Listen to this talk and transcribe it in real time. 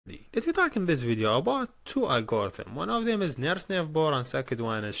Let me talk in this video about two algorithms. One of them is nearest neighbor bore and second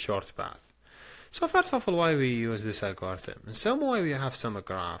one is short path. So first of all, why we use this algorithm? In some way we have some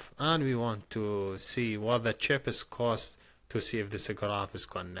graph and we want to see what the cheapest cost to see if this graph is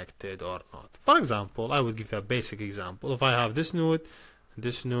connected or not. For example, I would give you a basic example. If I have this node,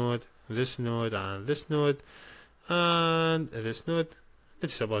 this node, this node, and this node, and this node,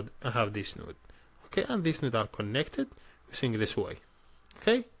 let's suppose I have this node. Okay, and these nodes are connected using this way.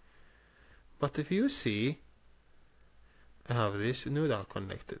 Okay? But if you see, I have this node are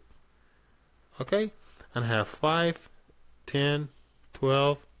connected. Okay? And I have 5, 10,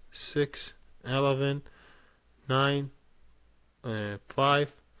 12, 6, 11, 9,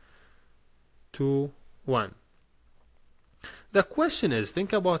 5, 2, 1. The question is,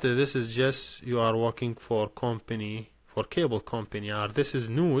 think about it, this is just you are working for company, for cable company, or this is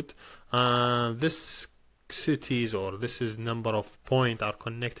node, this cities or this is number of point are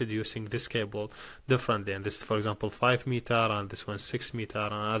connected using this cable differently, and this, for example, 5 meter and this one 6 meter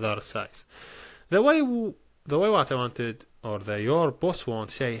and other size. The way what I wanted, or your boss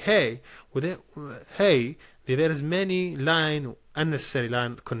won't say, hey, there is many unnecessary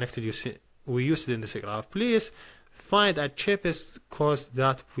line connected we used it in this graph. Please find a cheapest cost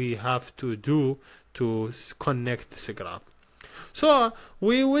that we have to do to connect this graph. So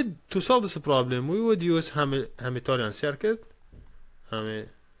we would, to solve this problem, we would use Hamiltonian circuit. So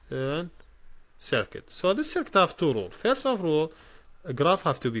this circuit have two rules. First of all, a graph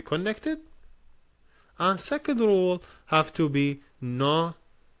have to be connected, and second rule have to be no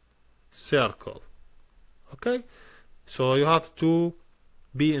circle. Okay, so you have to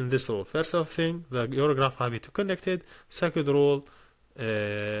be in this rule. First of thing, your graph have to be connected. Second rule,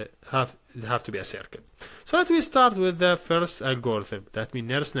 have to be a circuit. So let me start with the first algorithm, that means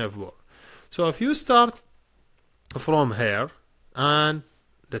nearest neighbor bore. So if you start from here, and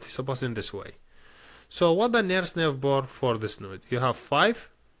let me suppose in this way. So what the nearest neighbor bore for this node? You have 5,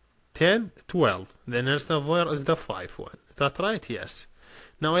 10, 12. The nearest neighbor bore is the 5 one. Is that right? Yes.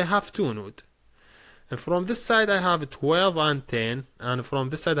 Now I have two nodes. And from this side I have 12 and 10, and from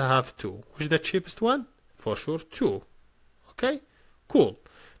this side I have 2. Which is the cheapest one? For sure 2. Okay? Cool.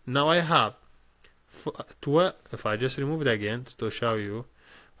 Now I have 12. If I just remove it again to show you,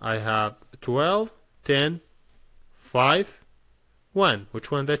 I have 12, 10, 5, 1.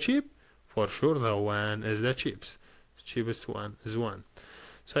 Which one the cheap? For sure the 1 is the cheapest. The cheapest one is 1.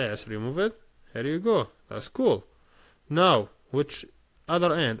 So yes, remove it. Here you go. That's cool. Now, which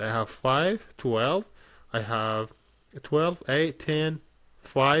other end? I have 5, 12. I have 12, 8, 10,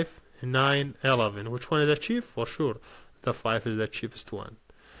 5, 9, 11. Which one is the cheap? For sure the 5 is the cheapest one.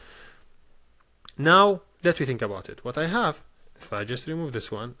 Now let me think about it. What I have, if I just remove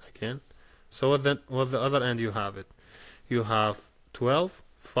this one again, so what the other end you have it? You have 12,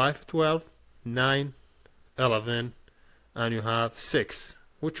 5, 12, 9, 11, and you have 6.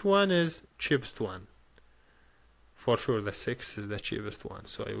 Which one is cheapest one? For sure the 6 is the cheapest one,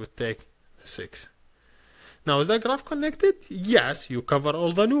 so I would take the 6. Now is the graph connected? Yes, you cover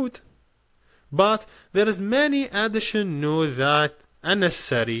all the nodes. But there is many additional nodes that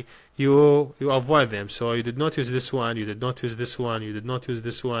unnecessary. You avoid them. So you did not use this one, you did not use this one, you did not use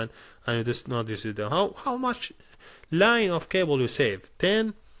this one, and you did not use it. How much line of cable you save?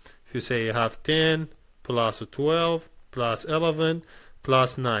 10. If you say you have 10 plus 12 plus 11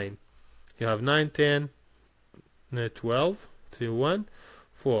 plus 9, you have 9, 10, 12, 1,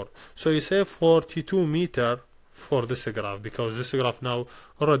 4. So you save 42 meter for this graph, because this graph now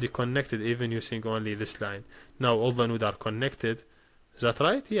already connected even using only this line. Now all the nodes are connected. Is that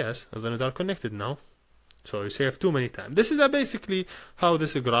right? Yes, the nodes are connected now. So you save too many times. This is basically how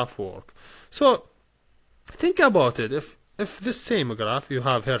this graph works. So think about it. If this same graph you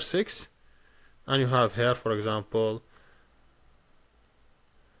have here 6, and you have here, for example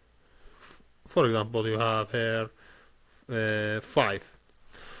you have here 5.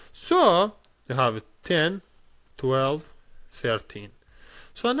 So you have 10, 12, 13.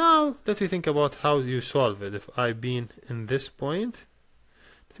 So now let me think about how you solve it. If I've been in this point,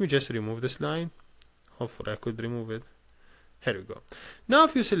 let me just remove this line. Hopefully I could remove it. Here we go. Now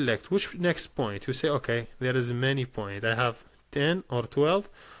if you select which next point, you say, okay, there is many points. I have 10 or 12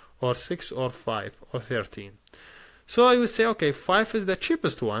 or 6 or 5 or 13. So I would say, okay, 5 is the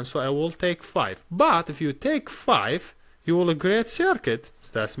cheapest one, so I will take 5. But if you take 5, you will create circuit.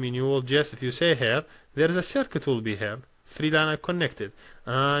 So that means you will just, if you say here, there is a circuit will be here. 3 lines are connected,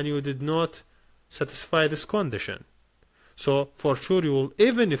 and you did not satisfy this condition. So for sure you will,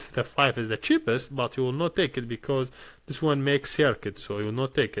 even if the 5 is the cheapest, but you will not take it because this one makes circuit, so you will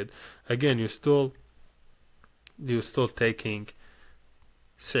not take it. Again, you still taking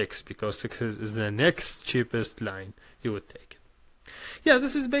 6, because 6 is the next cheapest line. You would take it. Yeah,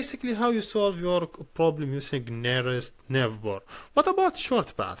 this is basically how you solve your problem using nearest neighbor. What about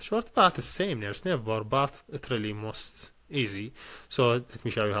short path? Short path is same nearest neighbor, but it's really most easy. So let me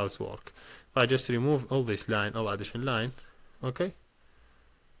show you how it's work. If I just remove all this line, all addition line, okay.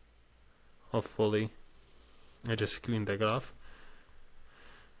 Hopefully, I just clean the graph.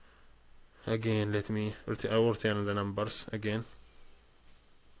 Again, I will return the numbers again.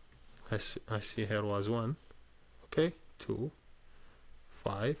 I see here was 1, okay, 2,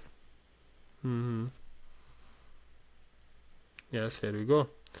 5. Yes, here we go.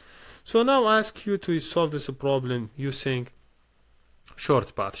 So now I ask you to solve this problem using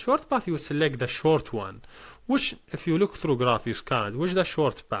short path. Short path, you select the short one, which if you look through graph, you scan it, which is the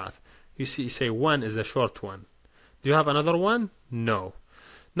short path. You see, you say 1 is the short one. Do you have another one? No.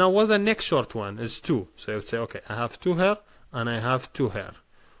 Now what the next short one is 2. So you would say, okay, I have 2 here and I have 2 here.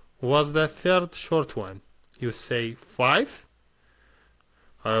 What's the third short one? You say 5.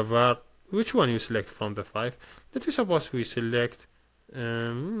 However, which one you select from the 5? Let me suppose we select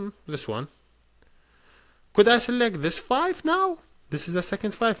this one. Could I select this 5 now? This is the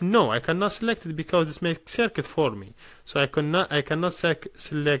second 5. No, I cannot select it because this makes circuit for me. So I cannot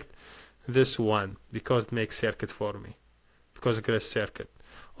select this one because it makes circuit for me, because it creates circuit.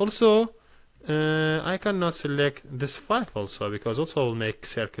 Also, I cannot select this 5 also, because also will make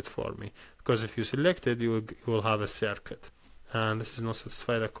circuit for me, because if you select it, you will have a circuit, and this is not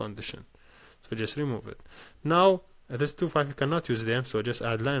satisfy the condition. So just remove it. Now this 2, 5, you cannot use them, so just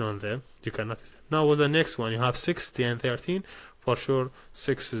add line on them. You cannot use them. Now with the next one, you have 6, 10, 13. For sure,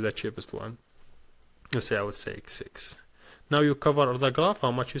 6 is the cheapest one. You say, I would say 6. Now you cover the graph.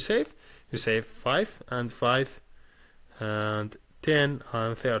 How much you save? You save 5 and 5 and 10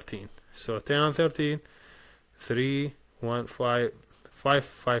 and 13. So 10 and 13, 3, 1, 5, 5,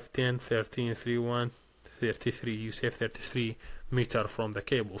 5, 10, 13, 3, 1, 33. You save 33 meter from the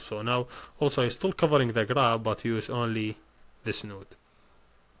cable. So now also you're still covering the graph, but use only this node.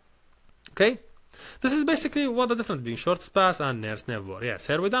 Okay? This is basically what the difference between short path and nearest neighbor. Yes,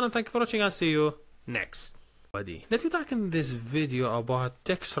 here we're done, and thank you for watching, and see you next. Let me talk in this video about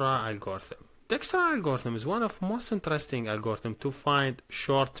Dijkstra algorithm. Dijkstra algorithm is one of most interesting algorithm to find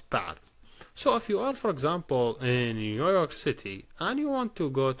short path. So if you are, for example, in New York City and you want to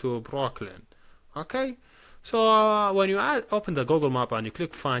go to Brooklyn, okay? So when you open the Google map and you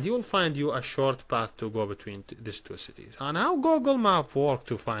click find, you will find you a short path to go between these two cities. And how Google map work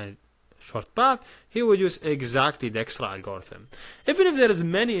to find short path, he would use exactly the Dijkstra algorithm. Even if there is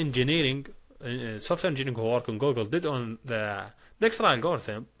many engineering, software engineering who work on Google did on the Dijkstra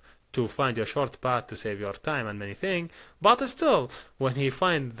algorithm to find your short path to save your time and many things, but still, when he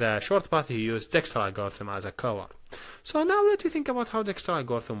find the short path, he used Dijkstra algorithm as a cover. So now let me think about how Dijkstra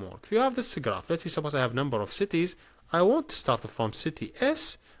algorithm works. If you have this graph, let me suppose I have number of cities. I want to start from city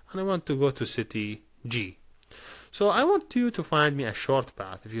S and I want to go to city G. So I want you to find me a short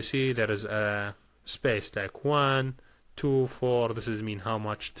path. If you see there is a space like 1, 2, 4, this is mean how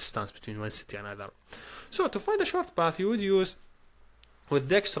much distance between one city and another. So to find the short path, you would use, with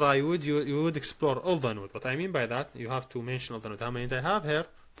Dijkstra, you would explore all the nodes. What I mean by that, you have to mention all the nodes. How many I have here?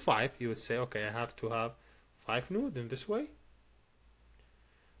 5. You would say, okay, I have to have 5 nodes in this way.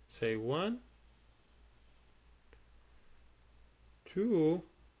 Say 1, 2,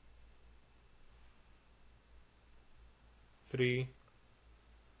 3,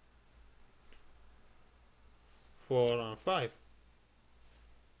 4, and 5.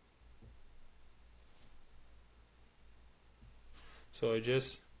 So I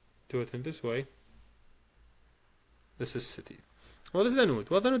just do it in this way. This is city. What is the node?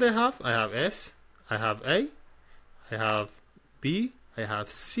 What node I have? I have S, I have A, I have B, I have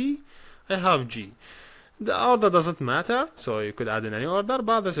C, I have G. The order doesn't matter, so you could add in any order,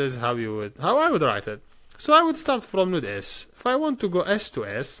 but this is how I would write it. So I would start from node S. If I want to go S to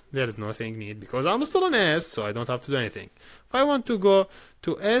S, there is nothing need because I'm still on S, so I don't have to do anything. If I want to go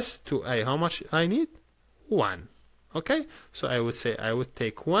to S to A, how much I need? 1. Okay, so I would say I would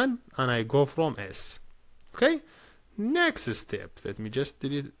take 1 and I go from S. Okay, next step, let me just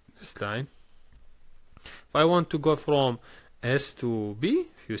delete this line. If I want to go from S to B,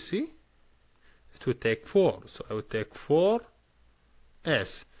 if you see, it would take 4. So I would take 4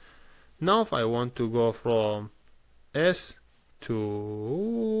 S. Now if I want to go from S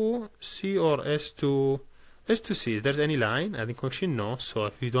to C or S to C, if there's any line adding connection, no. So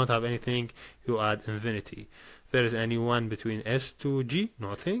if you don't have anything, you add infinity. If there is any one between S to G,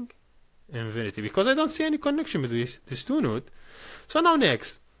 nothing, infinity, because I don't see any connection between these two nodes. So now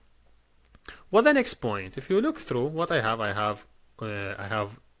next, what the next point? If you look through what I have I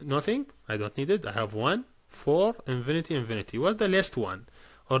have nothing, I don't need it. I have 1, 4, infinity, infinity. What's the last one?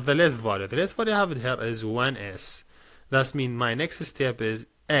 Or the last value? The last value I have it here is 1s. That means my next step is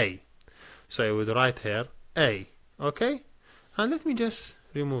a. So I would write here a. Okay? And let me just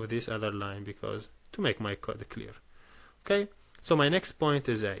remove this other line because to make my code clear. Okay? So my next point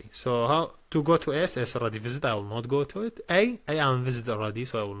is a. So how to go to s already visited, I will not go to it. I am visited already,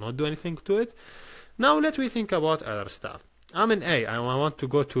 so I will not do anything to it. Now let me think about other stuff. I'm in A, I want to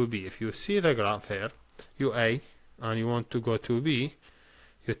go to B. If you see the graph here, you A, and you want to go to B,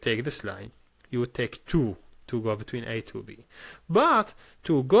 you take this line. You would take 2 to go between A to B. But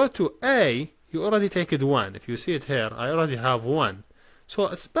to go to A, you already take it 1. If you see it here, I already have 1. So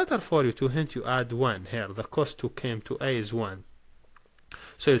it's better for you to hint you add 1 here. The cost to came to A is 1.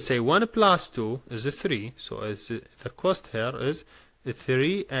 So you say 1 plus 2 is a 3. So the cost here is a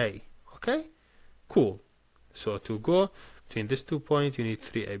 3A. Okay? Cool. So to go between these 2 points, you need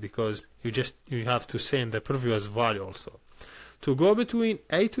 3A because you have to send the previous value also. To go between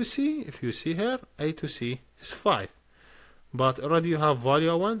A to C, if you see here, A to C is 5. But already you have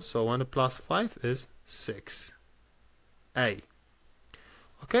value 1, so 1 plus 5 is 6A.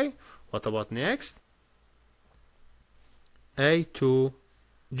 Okay, what about next? A to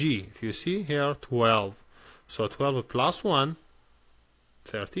G. If you see here, 12. So 12 plus 1,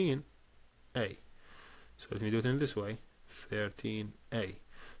 13A. So let me do it in this way, 13A.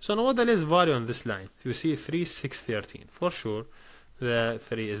 So now what the last value on this line? You see 3, 6, 13. For sure, the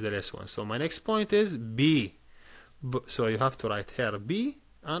 3 is the last one. So my next point is B. So you have to write here B,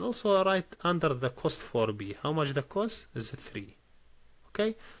 and also write under the cost for B. How much the cost is 3.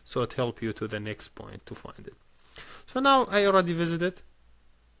 Okay, so it helps you to the next point to find it. So now I already visited,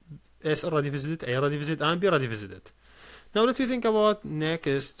 S already visited, A already visited, and B already visited. Now let me think about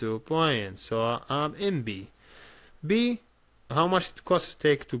next 2 points. So I'm in B. B, how much it costs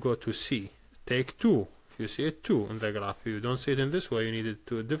take to go to C? Take 2. If you see it 2 in the graph, if you don't see it in this way, you need it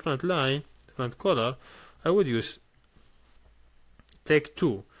to a different line, different color. I would use take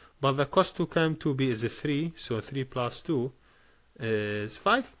 2. But the cost to come to B is a 3, so 3 plus 2 is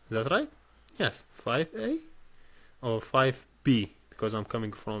 5. Is that right? Yes, 5A or 5B because I'm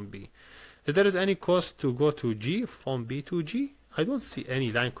coming from B. If there is any cost to go to G from B to G, I don't see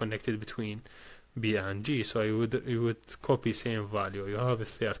any line connected between B and G, so you would copy same value. You have a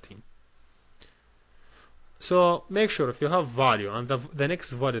 13. So make sure if you have value and the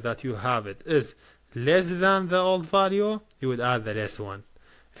next value that you have it is less than the old value, you would add the less one.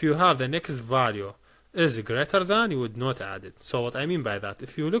 If you have the next value is greater than, you would not add it. So what I mean by that,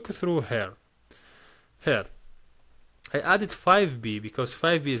 if you look through here, I added 5B because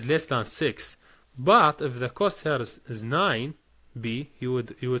 5B is less than 6. But if the cost here is 9B, you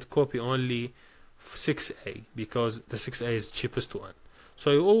would copy only 6A because the 6A is cheapest one. So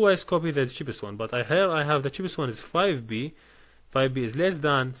you always copy the cheapest one. But here I have the cheapest one is 5B. 5B is less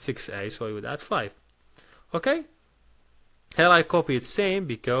than 6A, so I would add 5. Okay? Here I copy it same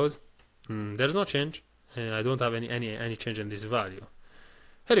because there's no change. I don't have any change in this value.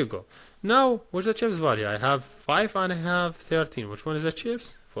 Here you go. Now, what's the cheapest value? I have 5 and I have 13. Which one is the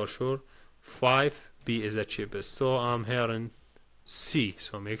cheapest? For sure, 5B is the cheapest. So I'm here in C.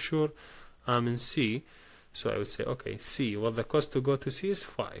 So make sure I'm in C. So I would say, okay, C. Well, the cost to go to C is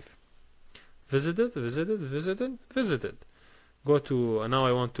 5. Visited, visited, visited, visited. Go to, now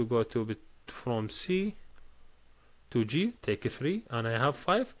I want to go to from C to G. Take a 3 and I have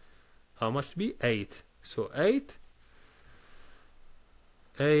 5. How much to be? 8. So 8.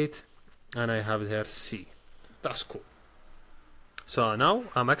 And I have here C. That's cool. So now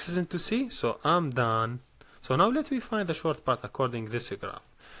I'm accessing to C, so I'm done. So now let me find the short part according to this graph.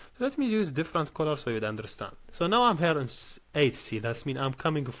 So let me use different colors so you'd understand. So now I'm here in 8C. That means I'm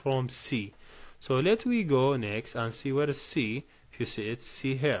coming from C. So let me go next and see where is C. If you see it,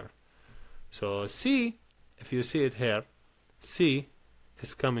 C here. So C, if you see it here, C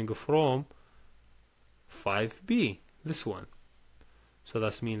is coming from 5B. This one. So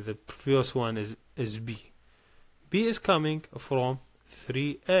that means the previous one is B. B is coming from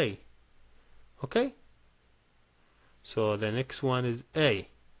 3A. Okay? So the next one is A.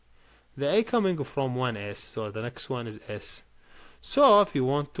 The A coming from 1S, so the next one is S. So if you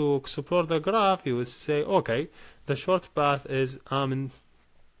want to explore the graph, you would say, okay, the short path is I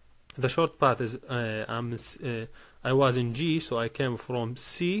was in G, so I came from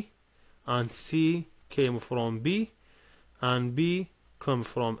C, and C came from B, and B come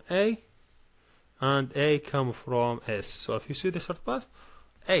from A, and A come from S. So if you see the short path,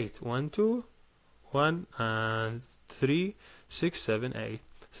 8, 1, 2, 1, and 3, 6, 7, 8.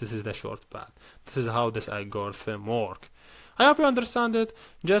 This is the short path. This is how this algorithm works. I hope you understand it.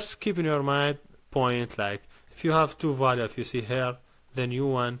 Just keep in your mind point, like if you have two values, if you see here the new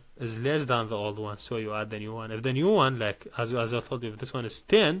one is less than the old one, so you add the new one. If the new one, like as I told you, if this one is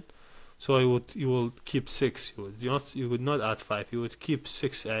 10, so you will keep 6. You would not add 5. You would keep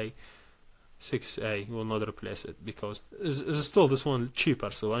 6a. 6a. You will not replace it because it's still this one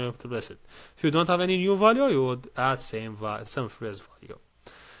cheaper, so I have to replace it. If you don't have any new value, you would add same phrase value.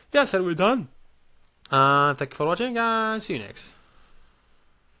 Yeah, sir, we're done. Thank you for watching and see you next.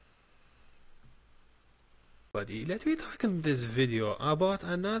 Let me talk in this video about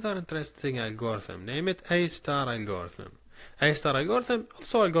another interesting algorithm. Name it A-star algorithm. A-star algorithm,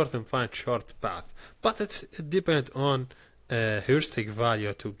 also algorithm find short path, but it depends on heuristic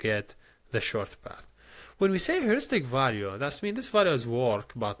value to get the short path. When we say heuristic value, that means this value is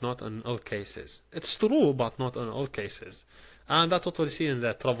work, but not in all cases. It's true, but not in all cases. And that's what we see in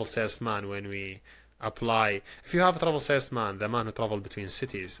the travel salesman when we apply. If you have a travel salesman, the man who travels between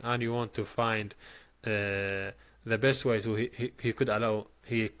cities, and you want to find the best way to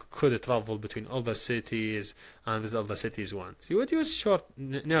he could travel between all the cities and visit all the cities once, you would use short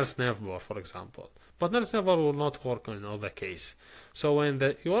nearest neighbor, for example. But nearest neighbor will not work in all the case. So when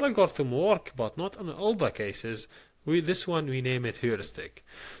your algorithm work but not in all the cases, this one we name it heuristic.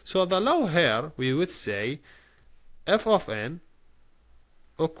 So the law here we would say f of n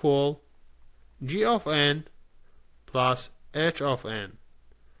equal g of n plus h of n.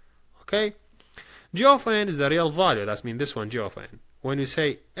 Okay? G of n is the real value, that means this one G of n. When we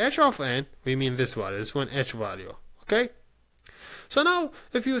say h of n, we mean this value, this one h value. Okay? So now,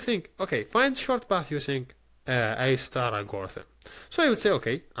 if you think, okay, find short path using A-star algorithm. So you would say,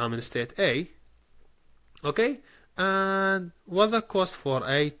 okay, I'm in state A. Okay? And what the cost for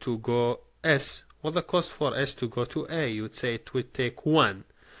A to go S? What the cost for S to go to A? You would say it would take 1.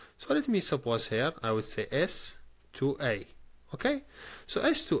 So let me suppose here, I would say S to A. Okay, so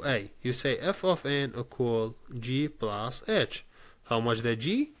S to A, you say f of n equal g plus h. How much the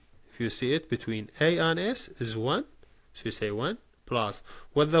g? If you see it between A and S is 1, so you say 1 plus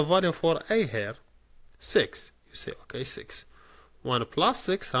what the value for A here? 6. You say okay, 6. 1 plus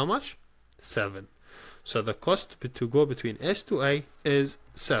 6, how much? 7. So the cost to go between S to A is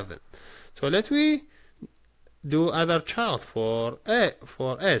 7. So let me do other child for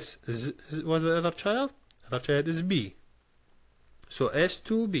S. What's the other child? Other child is B. So S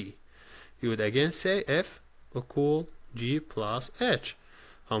to B, you would again say f equal g plus h.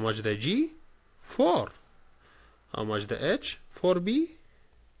 How much the g? 4. How much the h for B?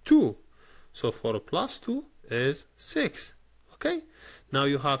 2. So 4 plus 2 is 6. Okay? Now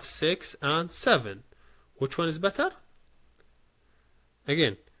you have 6 and 7. Which one is better?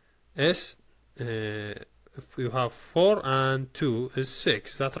 Again, if you have 4 and 2 is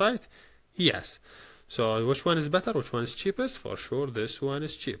 6. Is that right? Yes. So which one is better? Which one is cheapest? For sure, this one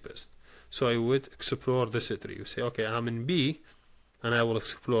is cheapest. So I would explore this tree. You say, okay, I'm in B, and I will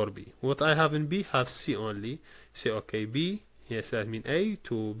explore B. What I have in B have C only. You say, okay, B, yes, I mean A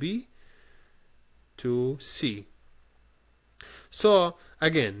to B to C. So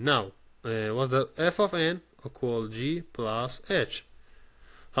again, now, what the f of n equal g plus h.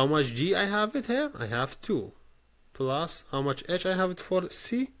 How much g I have it here? I have 2. Plus, how much h I have it for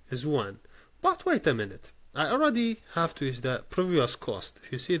C is 1. But wait a minute, I already have to use the previous cost.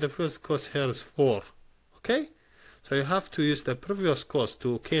 If you see, the previous cost here is 4, okay? So you have to use the previous cost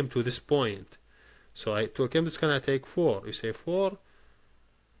to come to this point. So to come to this point, I take 4. You say 4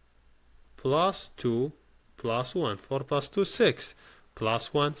 plus 2 plus 1. 4 plus 2, 6.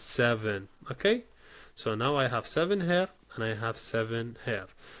 Plus 1, 7. Okay? So now I have 7 here, and I have 7 here.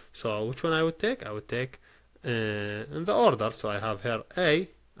 So which one I would take? I would take in the order. So I have here A,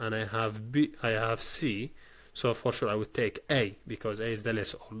 and I have B, I have C, so for sure I would take A, because A is the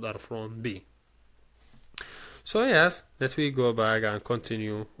less order from B. So yes, let me go back and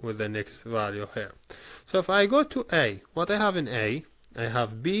continue with the next value here. So if I go to A, what I have in A, I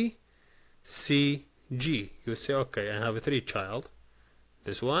have B, C, G. You say, okay, I have a 3 child.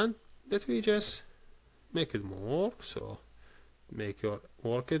 This one, let me just make it more, so make your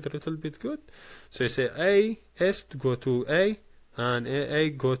work it a little bit good. So you say A, S to go to A, and A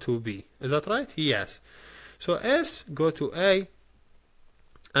go to B. Is that right? Yes. So S go to A,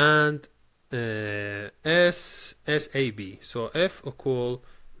 and SAB. So F equal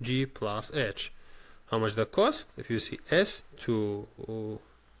G plus H. How much the cost? If you see S to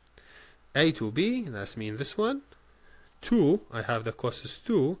A to B, that means this one. 2, I have the cost is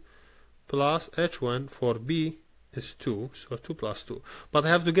 2, plus H1 for B is 2, so 2 plus 2. But I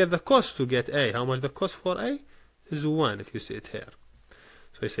have to get the cost to get A. How much the cost for A? Is 1, if you see it here.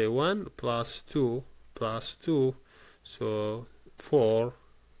 So I say 1 plus 2 plus 2, So 4,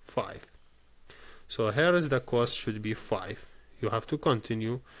 5. So here is the cost should be 5. You have to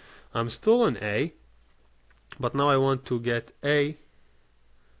continue. I'm still on A, but now I want to get A,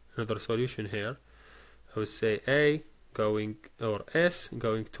 another solution here. I would say A going, or S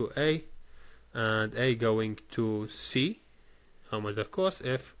going to A, and A going to C. How much the cost?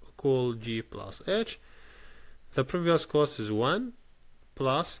 F equal G plus H. The previous cost is 1,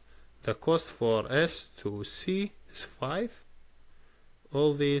 plus the cost for S to C is 5.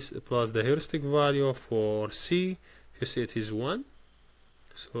 All these plus the heuristic value for C, you see it is 1.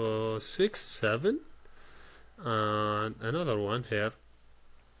 So 6, 7. And another one here,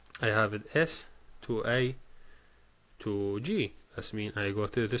 I have it S to A to G. That means I go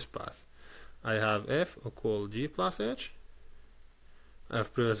to this path. I have F equal G plus H.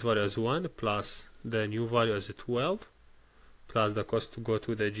 F previous value is 1 plus the new value is 12 plus the cost to go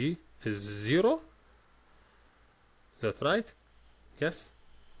to the G is 0. Is that right? Yes,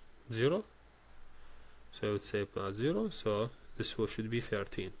 0. So I would say plus 0. So this should be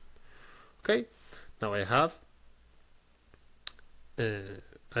 13. Okay. Now I have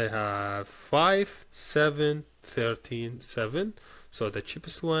 5, 7, 13, 7. So the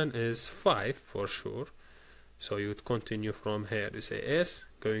cheapest one is 5 for sure. So you would continue from here. You say S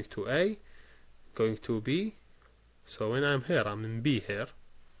going to A, going to B. So when I'm here, I'm in B here.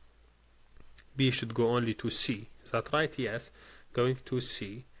 B should go only to C. Is that right? Yes. Going to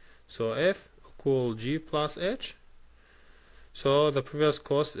C. So F equal G plus H. So the previous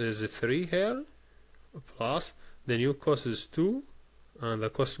cost is 3 here, plus the new cost is 2, and the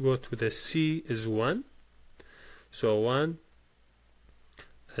cost to go to the C is 1. So 1,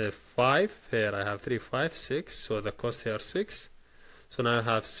 5 here. I have 3, 5, 6. So the cost here 6. So now I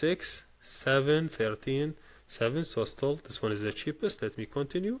have 6, 7, 13, 7. So still this one is the cheapest. Let me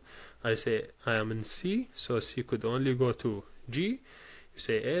continue. I say I am in C. So C could only go to G. You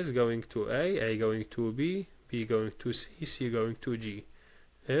say S going to A going to B, B going to C, C going to G.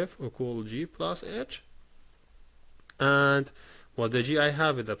 F equal G plus H. And what the G I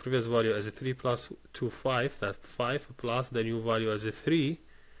have is the previous value is 3 plus 2, 5. That 5 plus the new value is 3,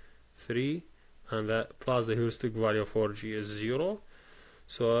 and that plus the heuristic value for G is 0.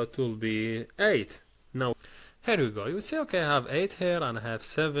 So it will be 8. Now here we go. You would say, okay, I have 8 here and I have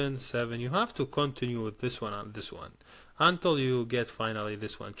 7, 7. You have to continue with this one and this one until you get finally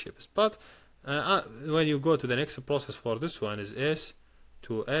this one cheapest. But when you go to the next process for this one is S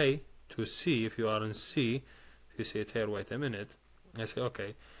to A to C. If you are in C, if you see it here, wait a minute. I say,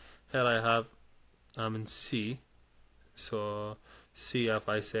 okay, here I'm in C. So C, if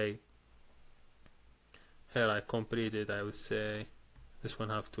I say, here I completed, I would say this one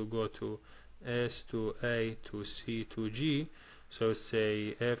have to go to S to A to C to G. So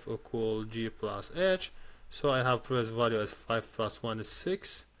say F equal G plus H. So I have previous value as 5 plus 1 is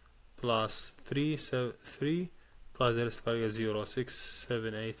 6, plus 3, 3, plus the rest value is 0, 6,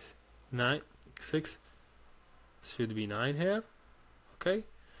 7, 8, 9, 6. Should be 9 here. Okay.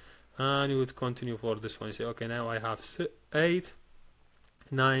 And you would continue for this one. You say, okay, now I have 8,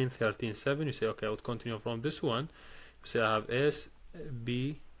 9, 13, 7. You say, okay, I would continue from this one. You say, I have S,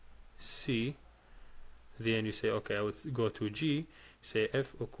 B, C. Then you say, okay, I would go to G. You say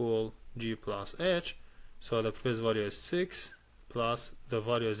F equal G plus H. So the previous value is 6 plus the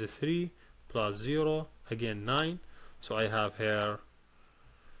value is 3 plus 0, again 9. So I have here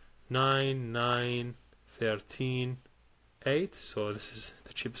 9, 9, 13, 8. So this is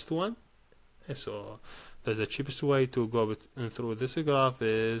the cheapest one. So the cheapest way to go through this graph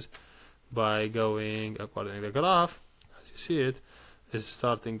is by going according to the graph. As you see it, is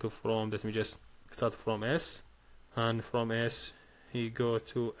starting from, let me just start from S, and from S he go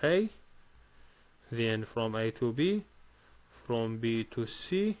to A, then from A to B, from B to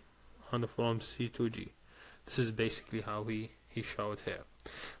C, and from C to G. This is basically how he showed here.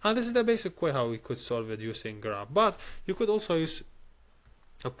 And this is the basic way how we could solve it using graph. But you could also use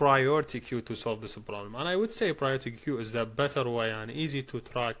a priority queue to solve this problem. And I would say priority queue is the better way and easy to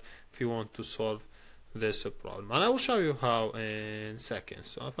track if you want to solve this problem. And I will show you how in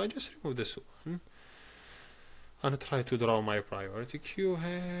seconds. So if I just remove this one and try to draw my priority queue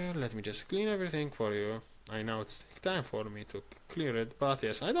here, let me just clean everything for you. I know it's take time for me to clear it, but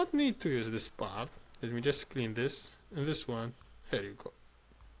yes, I don't need to use this part. Let me just clean this and this one. Here you go.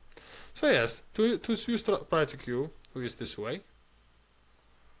 So yes, to use priority queue, we use this way.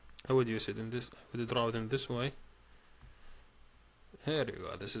 I would use it in this. I would draw it in this way. There you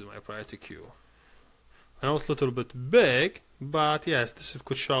go. This is my priority queue. I know it's a little bit big, but yes, this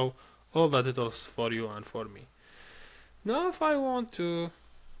could show all the details for you and for me. Now if I want to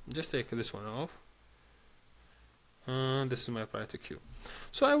just take this one off, and this is my priority queue.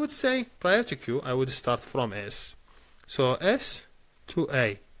 So I would say priority queue, I would start from S. So S to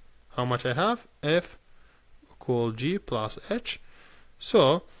A. How much I have? F equal G plus H.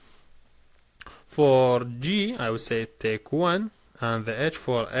 So for G, I would say take 1, and the H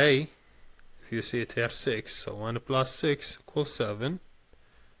for A, if you see it here, 6. So 1 plus 6 equals 7.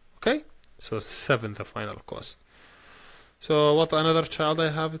 Okay? So 7 the final cost. So what another child I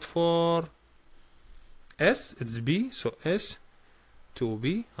have it for? S, it's B. So S to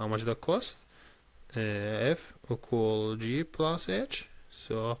B, how much the cost? F equal G plus H.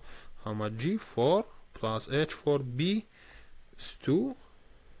 So how much G? 4 plus H for B is 2.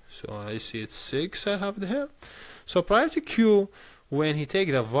 So I see it's 6 I have it here. So priority queue, when he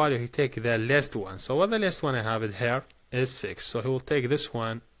take the value, he take the last one. So what the last one I have it here is 6. So he will take this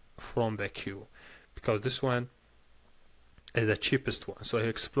one from the queue, because this one is the cheapest one. So he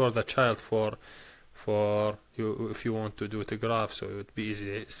explore the child for you, if you want to do the graph, so it would be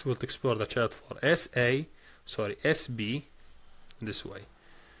easy. It will explore the child for SB this way,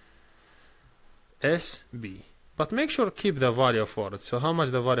 SB. But make sure keep the value for it. So how much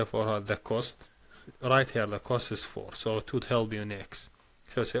the value for the cost? Right here the cost is 4. So it would help you next.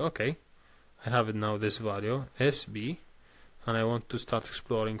 So say okay, I have it now this value SB, and I want to start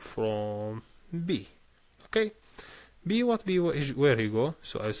exploring from B. Okay, B, what B is where he go?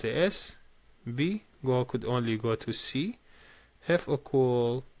 So I say S B could only go to C. F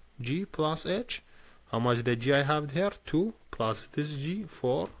equal G plus H. How much the G I have here? 2 plus this G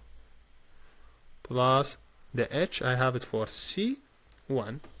 4 plus the H I have it for C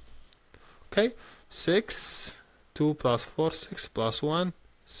 1. Okay, 6, 2 plus 4, 6 plus 1,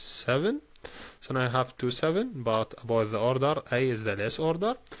 7. So now I have 2, 7, but about the order, A is the less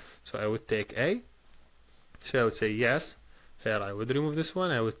order. So I would take A. So I would say yes. Here I would remove this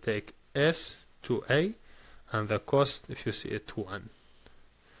one. I would take S to A, and the cost, if you see it, 1.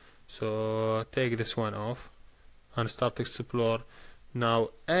 So take this one off and start to explore now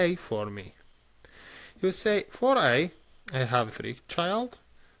A for me. You say for A, I have 3 child.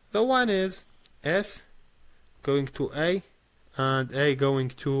 The one is S going to A, and A going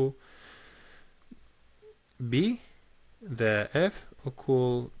to B. The F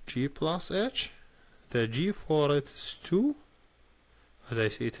equal G plus H. The G for it is 2. As I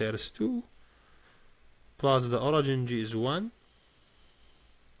see it here is 2. Plus the origin G is 1.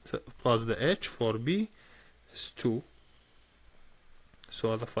 So plus the H for B is 2.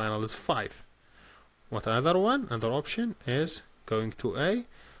 So the final is 5. What another one? Another option is going to A,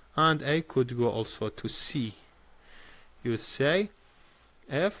 and A could go also to C. You say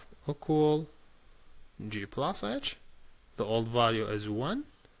F equal G plus H. The old value is 1.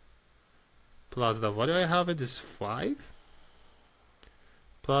 Plus the value I have it is 5.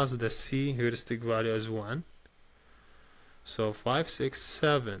 Plus the C heuristic value is 1. So 5, 6,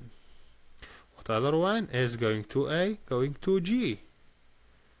 7. What other one is going to A, going to G?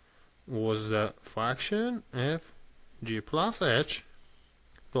 Was the fraction F G plus H.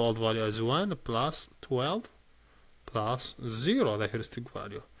 The old value is 1 plus 12 plus 0, the heuristic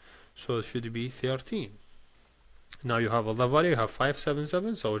value. So it should be 13. Now you have all the value, you have 5, 7,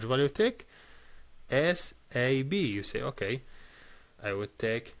 7. So which value you take? SAB. You say, okay, I would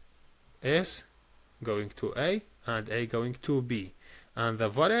take S going to A and A going to B. And the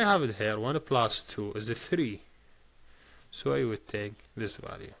value I have it here, 1 plus 2 is 3. So I would take this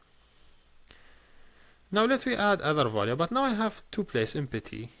value. Now let me add other value, but now I have 2 place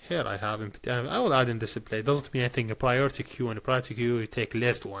empty. Here I have empty. I will add in this place. Doesn't mean anything. A priority queue, and a priority queue you take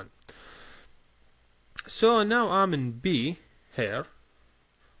last one. So now I'm in B here.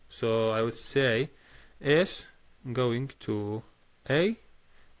 So I would say S going to A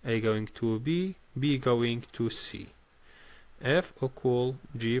going to B, B going to C. F equal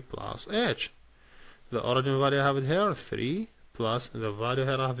G plus H. The origin value I have it here 3 plus the value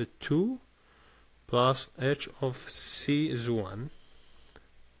here I have it 2 plus H of C is 1.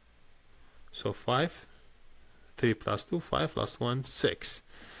 So 5, 3 plus 2, 5 plus 1, 6.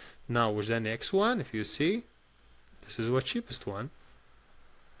 Now with the next one, if you see, this is what cheapest one.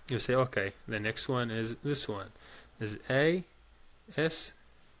 You say, okay, the next one is this one. Is A, S,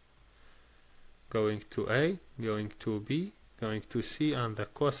 going to A, going to B, going to C, and the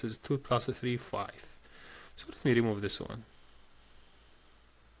cost is 2 plus 3, 5. So let me remove this one.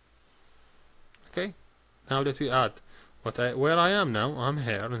 Okay, now let me add where I am now. I'm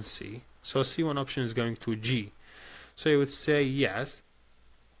here in C. So C1 option is going to G. So you would say yes.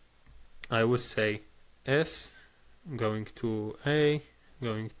 I would say S going to A,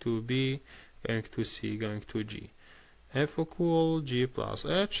 going to B, going to C, going to G. F equal G plus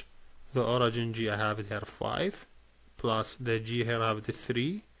H. The origin G I have it here 5. plus the g here have the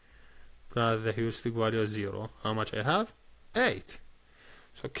 3 plus the heuristic value of 0. How much I have? 8.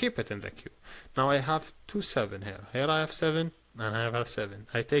 So keep it in the queue. Now I have 2 7 here. Here I have 7 and I have 7.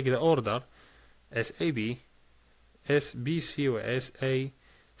 I take the order SAB, SBC, or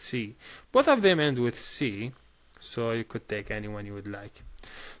SAC. Both of them end with C, so you could take any one you would like.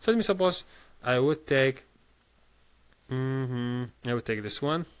 So let me suppose I would take this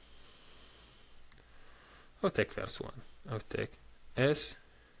one. I would take first one. I would take S,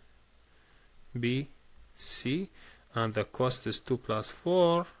 B, C, and the cost is 2 plus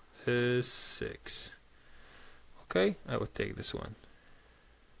 4 is 6. Okay, I would take this one.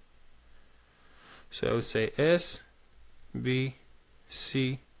 So I would say S, B,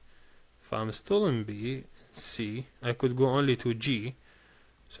 C. If I'm still in B, C, I could go only to G.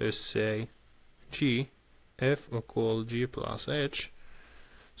 So you say G, F equal G plus H.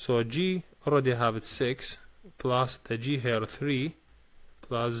 So G already have it 6 plus the G here 3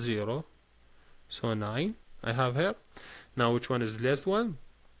 plus 0. So 9 I have here. Now which one is the last one?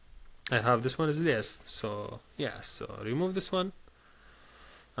 I have this one is last. So yeah, so remove this one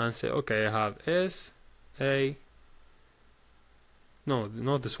and say okay, I have S, A, no,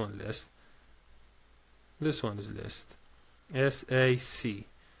 not this one list. This one is list. SAC.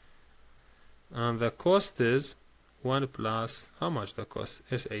 And the cost is 1 plus, how much the cost?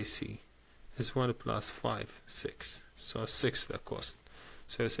 SAC is 1 plus 5, 6. So 6 the cost.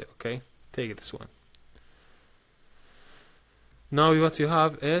 So you say, okay, take this one. Now what you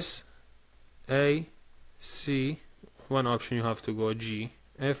have is A, C, one option you have to go G,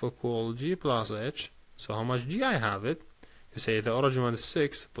 F equal G plus H. So how much G I have it? You say the origin one is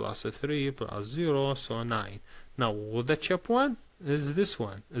 6 plus 3 plus 0, so 9. Now with the chip one is this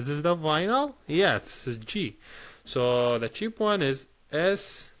one. Is this the vinyl? Yeah, it's G. So the cheap one is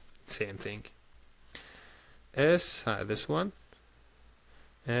S, same thing. S, this one.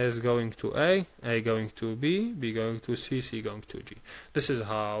 S going to A going to B, B going to C, C going to G. This is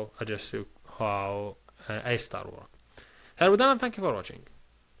how A star work. Hello, done, and thank you for watching.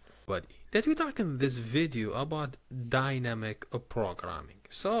 But let me talk in this video about dynamic programming.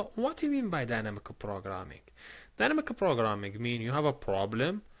 So what do you mean by dynamic programming? Dynamic programming means you have a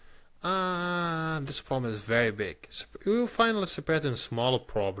problem and this problem is very big. So you finally separate in small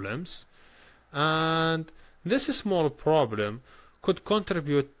problems, and this small problem could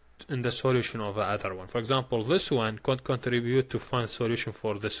contribute in the solution of the other one. For example, this one could contribute to find solution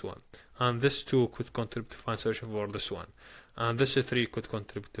for this one, and this 2 could contribute to find solution for this one, and this 3 could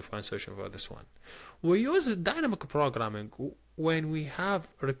contribute to find solution for this one. We use dynamic programming when we have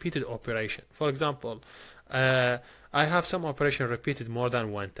repeated operation. For example, I have some operation repeated more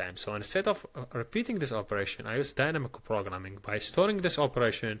than one time. So instead of repeating this operation, I use dynamic programming by storing this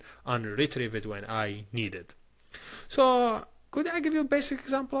operation and retrieve it when I need it. So could I give you a basic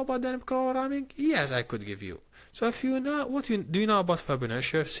example about dynamic programming? Yes, I could give you. So if you know, do you know about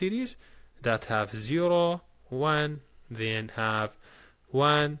Fibonacci series that have 0, 1, then have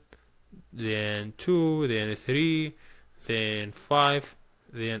 1, then 2, then 3, then 5,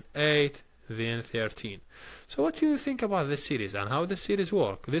 then 8, then 13. So what do you think about this series and how this series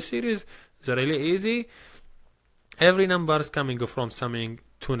work? This series is really easy. Every number is coming from summing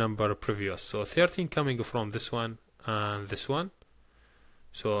 2 number previous. So 13 coming from this one and this one.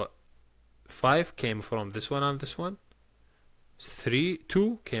 So 5 came from this one and this one.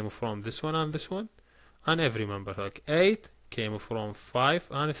 2 came from this one and this one. And every number like 8 came from 5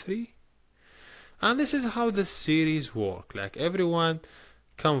 and 3. And this is how the series work. Like everyone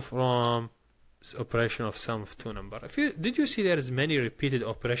come from operation of sum of 2 number. Did you see there is many repeated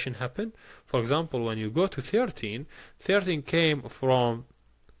operation happen? For example, when you go to 13, 13 came from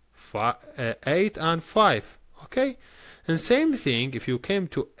 8 and 5. Okay, and same thing if you came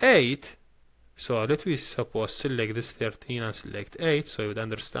to 8. So let me suppose select this 13 and select 8, so you would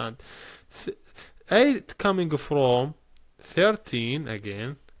understand. 8 coming from 13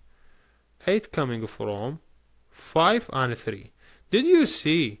 again. 8 coming from 5 and 3. Did you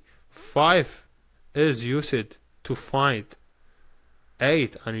see 5 is used to find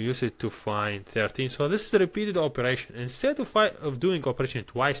 8 and used to find 13? So this is the repeated operation. Instead of doing operation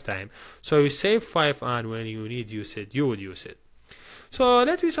twice time, so you save 5 and when you need use it, you would use it. So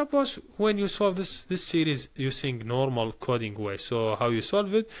let me suppose when you solve this series using normal coding way. So how you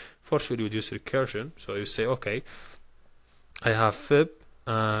solve it? First you would use recursion. So you say, okay, I have fib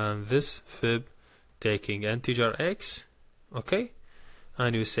and this fib taking integer x, okay,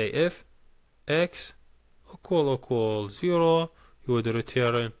 and you say if x equal 0, you would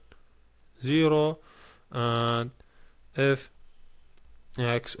return 0, and if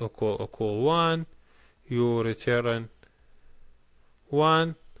x equal 1, you return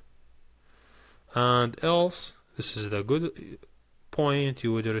 1, and else, this is the good point,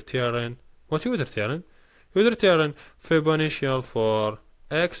 you would return, what you would return? You would return Fibonacci for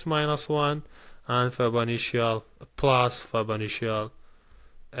x minus 1 and Fibonacci plus Fibonacci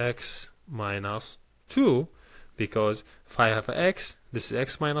x minus 2, because if I have x, this is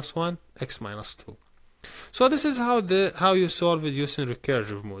x minus 1, x minus 2. So this is how you solve it using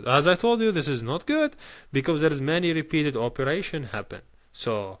recursive mode. As I told you, this is not good because there is many repeated operation happen.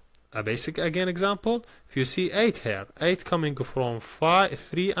 So a basic again example, if you see 8 here, 8 coming from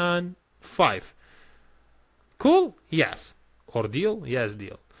 3 and 5. Cool? Yes. Or deal? Yes,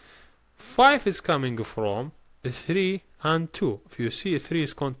 deal. 5 is coming from 3 and 2. If you see 3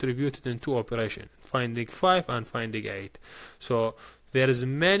 is contributed in 2 operations, finding 5 and finding 8. So there is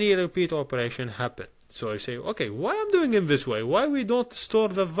many repeat operation happen. So you say, okay, why I'm doing it this way? Why we don't store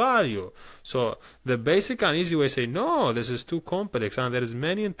the value? So the basic and easy way say, no, this is too complex and there is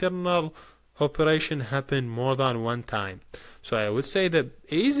many internal operation happen more than one time. So I would say the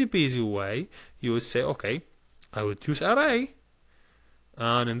easy peasy way, you would say, okay, I would use array,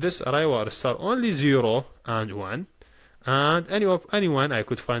 and in this array I will start only 0 and 1, and anyone I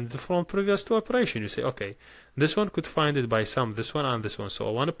could find it from previous 2 operation. You say, okay, this one could find it by sum this one and this one.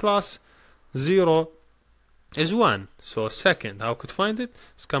 So 1 plus 0 is 1. So second, how could find it?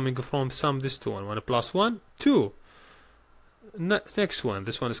 It's coming from sum this 2. 1 plus 1, 2. Next one,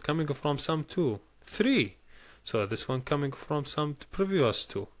 this one is coming from sum 2, 3. So this one coming from sum previous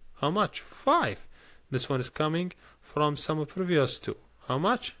 2. How much? 5. This one is coming from some previous 2. How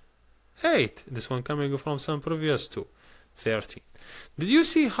much? 8. This one coming from some previous 2. 13. Did you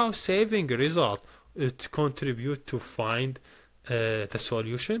see how saving a result it contribute to find the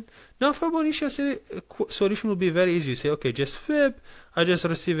solution? Now Fibonacci solution will be very easy. You say, okay, just fib, I just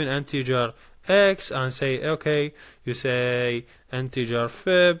receive an integer x and say, okay, you say integer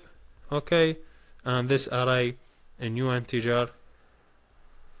fib, okay, and this array, a new integer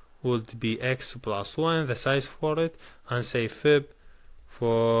would be x plus 1, the size for it, and say fib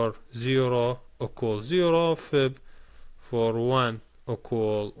for 0 equal 0, fib for 1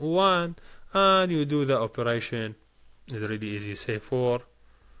 equal 1, and you do the operation. It's really easy. You say for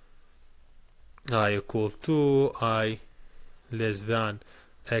I equal 2, I less than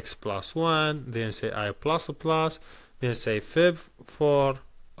x plus 1, then say I plus plus, then say fib for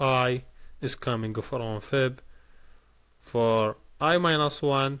I is coming from fib for I minus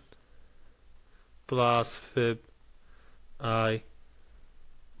 1 plus fib I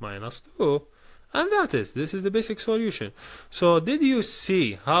minus 2, and this is the basic solution. So did you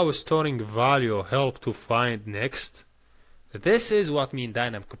see how storing value help to find next? This is what mean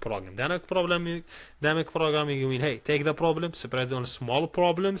dynamic programming. Dynamic programming, you mean, hey, take the problem, spread it on small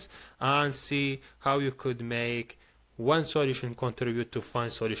problems, and see how you could make one solution contribute to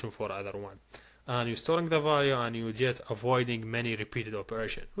find solution for other one. And you're storing the value, and you get avoiding many repeated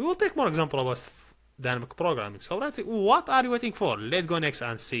operations. We will take more example about dynamic programming. So what are you waiting for? Let's go next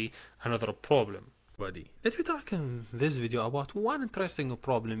and see another problem. Let me talk in this video about one interesting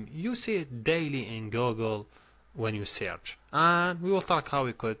problem you see it daily in Google when you search, and we will talk how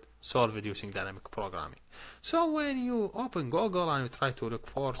we could solve it using dynamic programming. So when you open Google and you try to look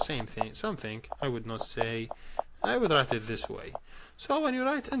for something, I would not say, I would write it this way. So when you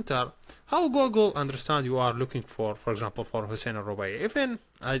write enter, how Google understand you are looking for example, for Hussein al-Rubai. Even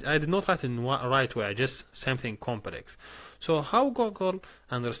I did not write in right way, I just something complex. So how Google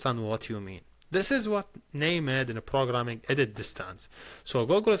understand what you mean? This is what name made in programming edit distance. So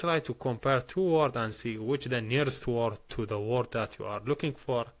Google try to compare two words and see which the nearest word to the word that you are looking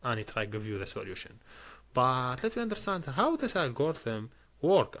for, and it try to give you the solution. But let me understand how this algorithm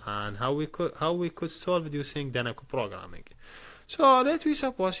work and how we could solve it using dynamic programming. So let me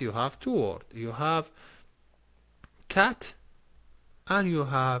suppose you have two words. You have cat and you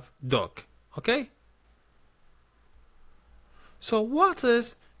have dog. Okay? So what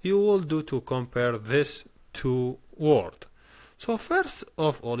is you will do to compare this two words? So first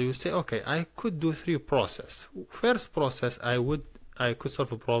of all, you say, okay, I could do three process. First process, I could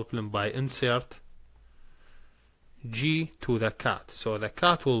solve a problem by insert G to the cat. So the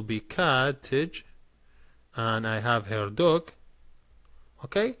cat will be cattage, and I have her dog,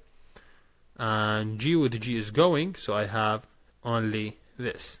 okay, and G with G is going, so I have only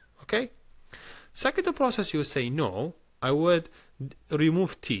this, okay. Second process, you say no, I would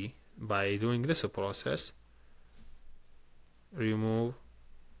remove T by doing this process. Remove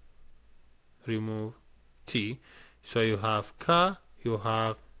T. So you have car, you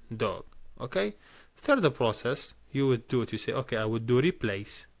have dog. Okay. Third process, you would do it. You say, okay, I would do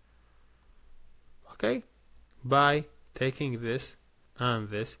replace. Okay, by taking this and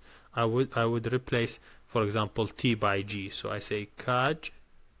this, I would replace, for example, T by G. So I say kaj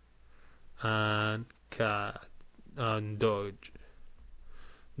and cat and dog.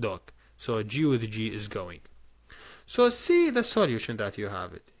 So G with G is going. So see the solution that you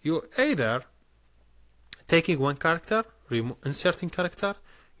have it. You either taking one character, inserting character,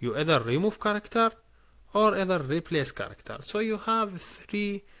 you either remove character or either replace character. So you have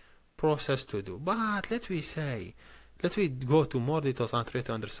 3 process to do. But let me go to more details and try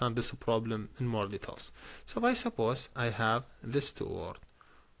to understand this problem in more details. So if I suppose I have this 2 words.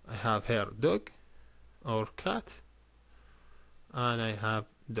 I have here dog or cat, and I have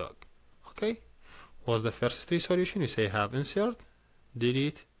dog. Okay, what's the first 3 solution? You say have insert,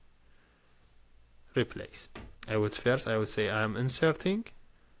 delete, replace. I would say I am inserting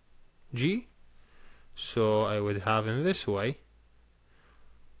G, so I would have in this way.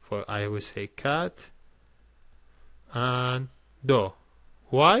 For I would say cat and do.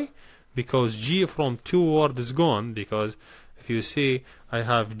 Why? Because G from 2 words is gone. Because if you see, I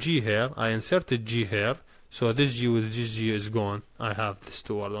have G here, I inserted G here, so this G with this G is gone. I have this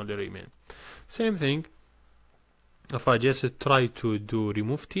 2 words only remain. Same thing if I just try to do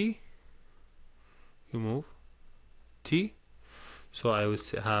remove T, so I will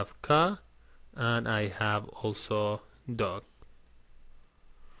have ka, and I have also dog.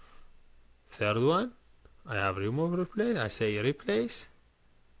 Third one, I have remove replace. I say replace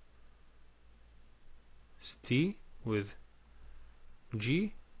T with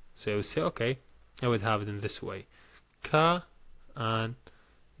G. So I would say okay, I would have it in this way, ka and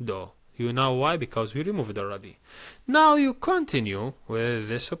do. You know why? Because we removed it already. Now you continue with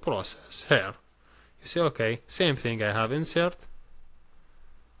this process here. You say okay, same thing, I have insert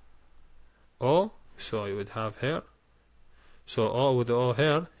O, so you would have here, so O with O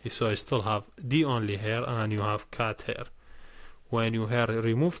here, so I still have D only here, and you have cat here. When you here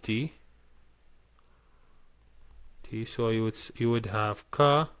remove T, so you would have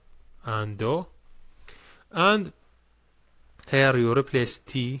ka and do, and here you replace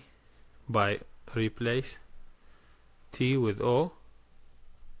T by replace T with O.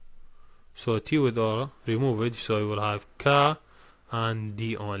 So T with O, remove it, so you will have ka and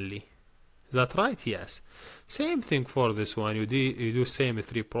D only. Is that right? Yes. Same thing for this one. You do same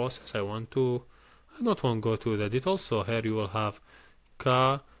 3 process. I don't want to go to the details. So here you will have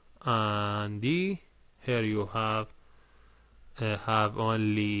ka and D. Here you have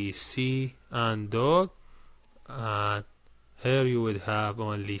only C and dog, and here you would have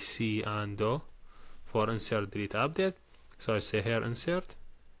only C and do for insert, delete, update. So I say here insert.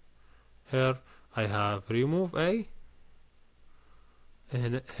 Here I have remove A,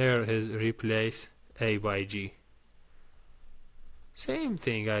 and here is replace A by G. Same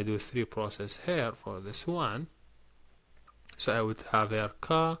thing, I do 3 process here for this one. So I would have here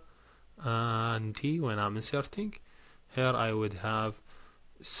ka and D when I'm inserting. Here I would have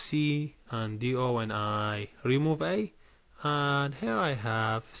C and DO when I remove A, and here I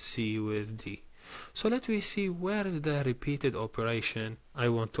have C with D. So let me see where is the repeated operation I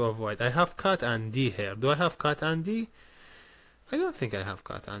want to avoid. I have cat and D here. Do I have cat and D? I don't think I have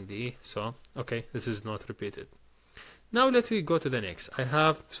cat and D. So okay, this is not repeated. Now let me go to the next. I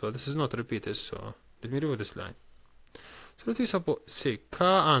have, so this is not repeated, so let me remove this line. So let me say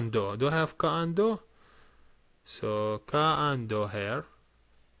ka and do. Do I have ka and do? So ka and do here.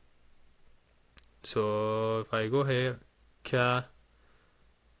 So if I go here, ka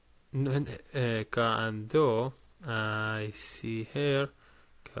and do, I see here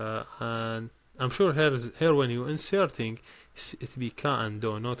ka and, I'm sure here when you inserting it be ka and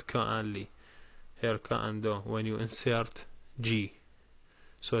do, not ka and li. Here ka and do when you insert G,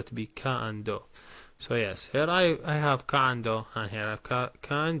 so it be ka and do. So yes, here I have ka and do, and here I have ka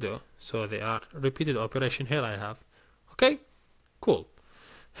and do, so they are repeated operation. Here I have, okay, cool.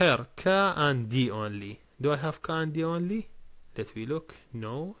 Here ka and D only. Do I have ka and D only? Let me look.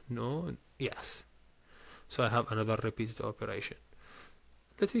 No, yes. So I have another repeated operation.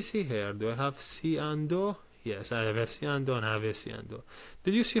 Let me see here. Do I have C and do? Yes, I have a C and do, and I have a C and do.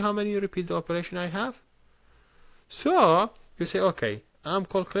 Did you see how many repeated operation I have? So you say, okay, I'm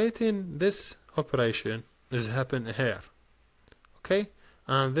calculating this operation is happen here, okay,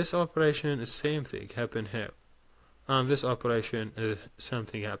 and this operation is same thing happen here, and this operation is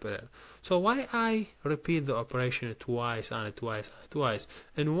something happen here. So why I repeat the operation twice and twice and twice,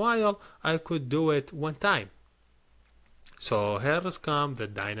 and while I could do it one time? So here is come the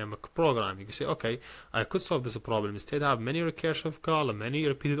dynamic programming. You can say, okay, I could solve this problem. Instead of have many recursive call and many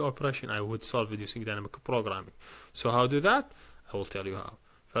repeated operation, I would solve it using dynamic programming. So how do that? I will tell you how.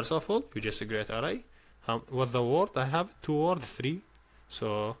 First of all, you just create array. What the word? I have 2 words, 3.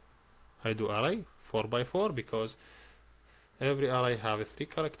 So I do array 4 by 4 because every array have a 3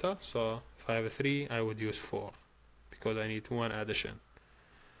 character. So if I have a 3, I would use 4 because I need 1 addition.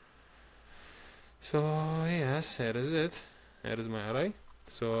 So yes, here is it. Here is my array.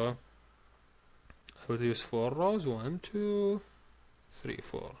 So I would use 4 rows. 1, 2, 3,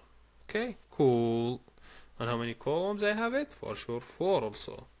 4. Okay, cool. And how many columns I have it? For sure 4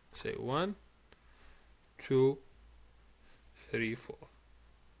 also. Say 1, 2, 3, 4.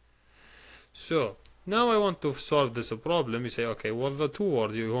 So now I want to solve this problem. You say, okay, what the two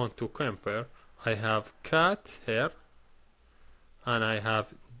words you want to compare? I have cat here and I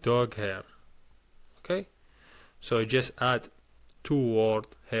have dog here. Okay, so you just add 2 words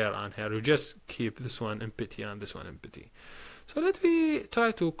here and here. You just keep this one empty and this one empty. So let me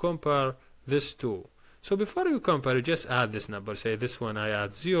try to compare this two. So before you compare, you just add this number. Say this one I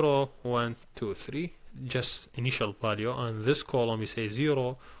add 0, 1, 2, 3, just initial value. And this column you say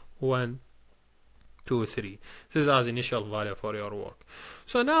 0, 1, 2, 3. This is as initial value for your work.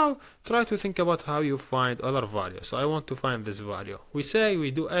 So now try to think about how you find other values. So I want to find this value. We say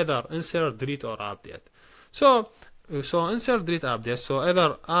we do either insert, delete, or update. So insert, delete, update. So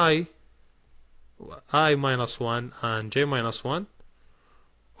either I minus 1 and j minus 1,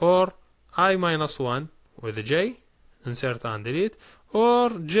 or I minus 1 with j, insert and delete,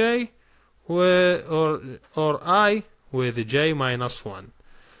 or j with or I with j minus 1.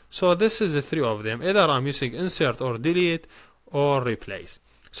 So this is the 3 of them. Either I'm using insert or delete or replace.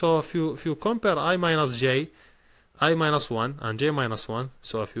 So if you compare I minus j, I minus 1 and j minus 1.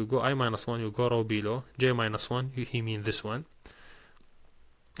 So if you go I minus 1, you go row below. J minus 1, he mean this one.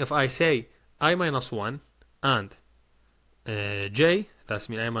 If I say I minus 1 and j, that's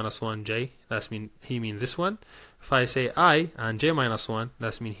mean I minus 1 j, that's mean he mean this one. If I say I and j minus 1,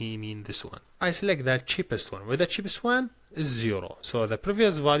 that's mean he mean this one. I select the cheapest one. With the cheapest one is 0. So the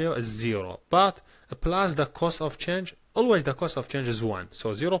previous value is 0. But plus the cost of change, always the cost of change is 1.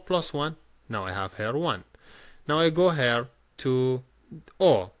 So 0 plus 1, now I have here 1. Now I go here to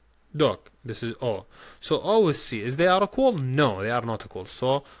O, dog. This is O. So O with C. Is they are equal? No, they are not equal.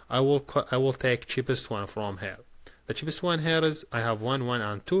 So I will take cheapest one from here. The cheapest one here is I have 1, 1,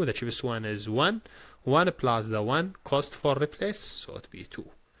 and 2. The cheapest one is 1. 1 plus the 1 cost for replace, so it be 2.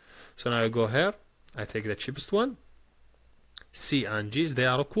 So now I go here. I take the cheapest one. C and G, they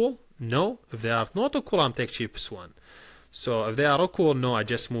are equal? No. If they are not equal, I'm take cheapest one. So if they are equal, no, I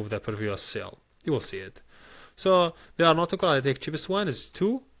just move the previous cell. You will see it. So they are not equal, I take cheapest one is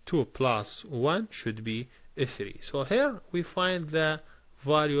 2. 2 plus 1 should be 3. So here we find the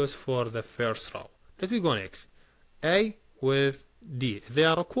values for the first row. Let me go next. A with D. If they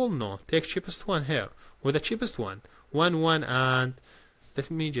are equal, no. Take cheapest one here. With the cheapest one, 1, 1, and let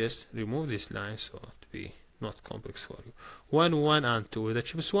me just remove this line so to be not complex for you. 1, 1, and 2. With the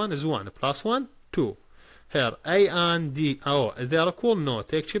cheapest one is 1 plus 1, 2. Here, A and D. Oh, if they are equal, no.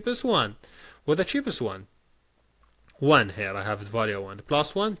 Take cheapest one. With the cheapest one, 1 here. I have value 1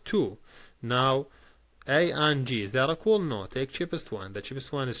 plus 1, 2. Now, A and G, is they are equal? No. Take cheapest one. The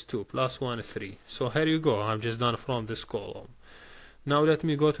cheapest one is 2 plus 1, 3. So here you go. I'm just done from this column. Now let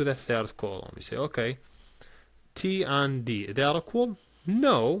me go to the third column. You say, okay, T and D, they are equal?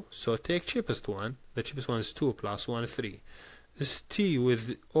 No. So take cheapest one. The cheapest one is 2 plus 1, 3. Is T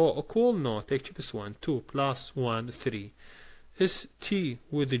with O equal? No. Take cheapest one. 2 plus 1, 3. Is T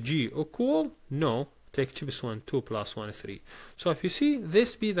with G equal? No. Take cheapest one. 2 plus 1, 3. So if you see,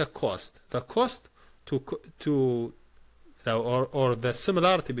 this be the cost. The cost or the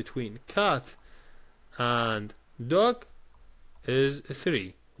similarity between cat and dog is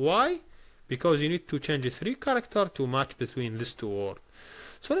 3. Why? Because you need to change 3 character to match between these two words.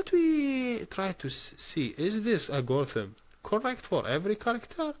 So let me try to see, is this algorithm correct for every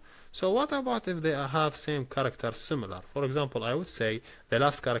character? So what about if they have same character similar? For example, I would say the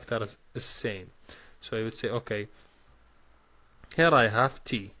last character is the same. So I would say, okay, here I have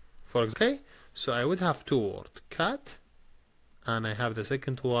T. For example, okay, so I would have 2 words, cat, and I have the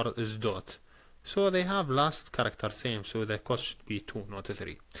second word is dot. So they have last character same, so the cost should be 2, not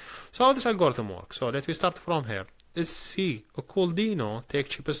 3. So how this algorithm works? So let me start from here. Is C equal D? No. Take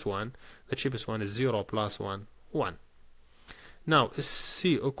cheapest one. The cheapest one is 0 plus 1, 1. Now, is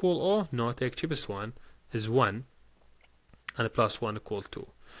C equal O? No. Take cheapest one is 1, and plus 1 equal 2.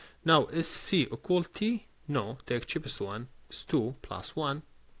 Now, is C equal T? No. Take cheapest one is 2 plus 1,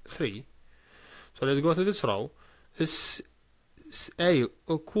 3. So let's go to this row. Is A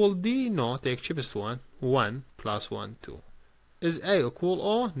equal D? No. Take cheapest one, 1 plus 1, 2. Is A equal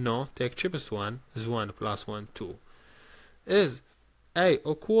O? No. Take cheapest one is 1 plus 1, 2. Is A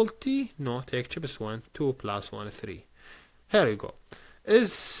equal T? No. Take cheapest one, 2 plus 1, 3. Here you go.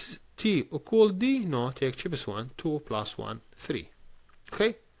 Is t equal d? No, take cheapest one. 2 plus 1, 3.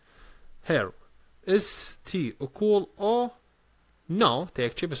 Okay? Here, is t equal o? No,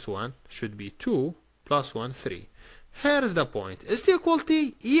 take cheapest one. Should be 2 plus 1, 3. Here's the point. Is t equal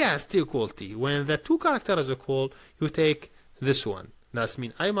t? Yes, t equal t. When the two characters are equal, you take this one. That's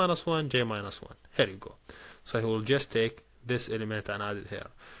mean I minus 1, j minus 1. Here you go. So I will just take this element and add it here.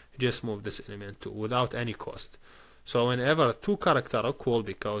 Just move this element too without any cost. So whenever two characters are equal,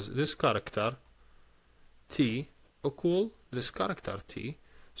 because this character t equal this character t,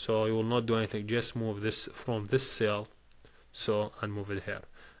 so you will not do anything, just move this from this cell, so, and move it here.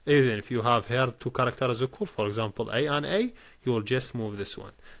 Even if you have here two characters equal, for example a and a, you will just move this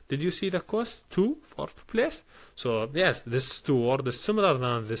one. Did you see the cost 2 for place? So yes, this 2 word is similar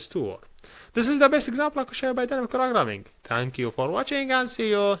than this 2 word. This is the best example I could share by dynamic programming. Thank you for watching and see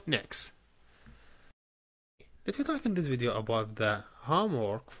you next. Let me talk in this video about the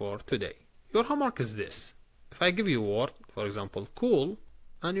homework for today. Your homework is this. If I give you a word, for example cool,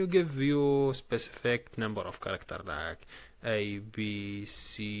 and you give you specific number of characters like A, B,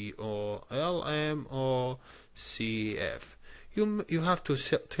 C, O, L, M, O, C, F. You have to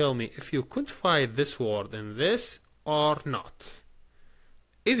tell me if you could find this word in this or not.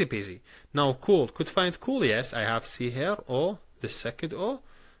 Easy peasy. Now cool, could find cool, yes, I have C here, O, the second O,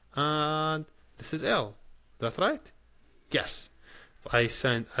 and this is L. That right? Yes. If I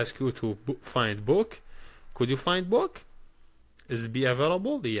ask you to find book, could you find book? Is B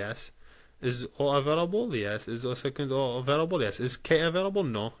available? Yes. Is O available? Yes. Is O second O available? Yes. Is K available?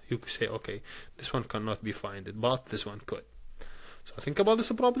 No. You could say, okay, this one cannot be found, but this one could. So think about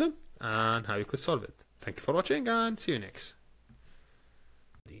this problem and how you could solve it. Thank you for watching and see you next.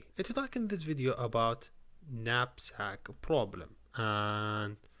 Let me talk in this video about knapsack problem,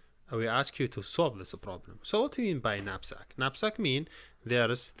 and we ask you to solve this problem. So what do you mean by knapsack? Knapsack mean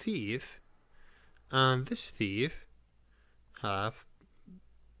there is thief, and this thief have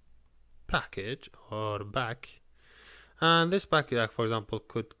package or bag, and this package, like for example,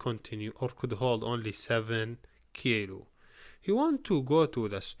 could continue or could hold only 7 kilo. He want to go to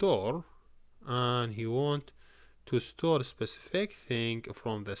the store and he want to store specific thing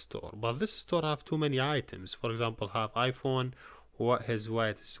from the store, but this store have too many items. For example, have iPhone, what his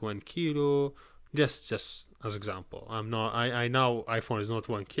weight is 1 kilo, just as example. I know iPhone is not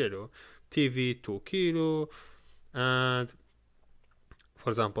 1 kilo, TV 2 kilo, and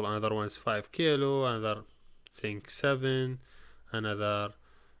for example another one is 5 kilo, another thing 7, another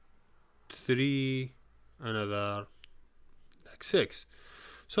 3, another like 6.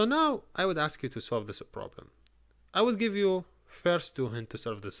 So now I would ask you to solve this problem. I would give you first 2 hints to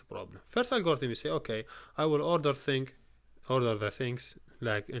solve this problem. First algorithm, you say, okay, I will order the things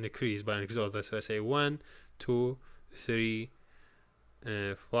like in increase by increase order. So I say 1, 2, 3,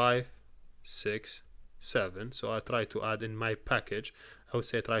 5, 6, 7. So I try to add in my package. I would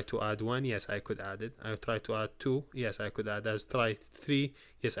say try to add 1, yes, I could add it. I would try to add 2, yes, I could add. I would try 3,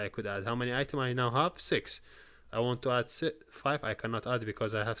 yes, I could add. How many items I now have? 6. I want to add 5, I cannot add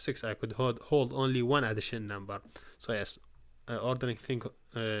because I have 6. I could hold only 1 addition number. So yes, ordering thing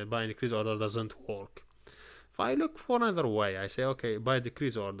by increase order doesn't work. If I look for another way, I say, okay, by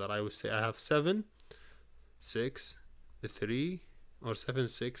decrease order, I would say I have 7, 6, 3, or 7,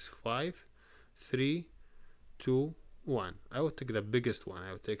 6, 5, 3, 2, 1. I would take the biggest one.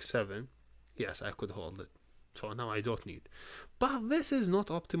 I would take 7. Yes, I could hold it. So now I don't need. But this is not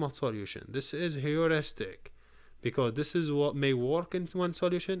optimal solution. This is heuristic, because this is what may work in one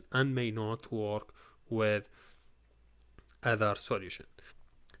solution and may not work with other solution.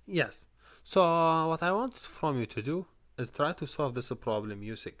 Yes. So what I want from you to do is try to solve this problem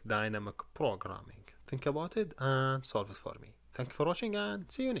using dynamic programming. Think about it and solve it for me. Thank you for watching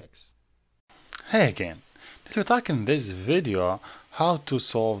and see you next. Hey again. Let me talk in this video how to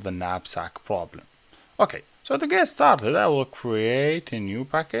solve the knapsack problem. Okay, so to get started, I will create a new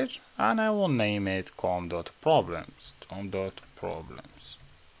package and I will name it com.problems. com.problems.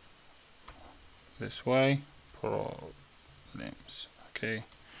 This way, problems. Okay.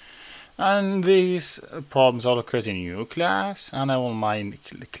 And these problems, I will create a new class and I will mine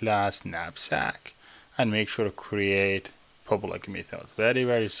class knapsack and make sure to create public method. Very,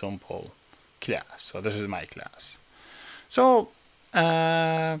 very simple class. So this is my class. So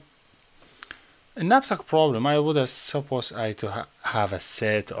in knapsack problem, I would suppose I to have a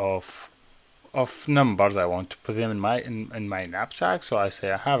set of numbers. I want to put them in my knapsack. So I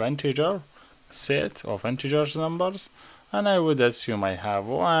say I have integer, set of integers numbers, and I would assume I have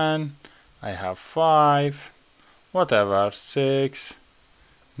 1, I have 5, whatever, 6,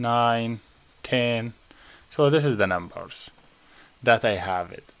 9, 10. So this is the numbers. that I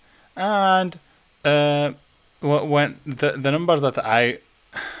have it. And when the numbers that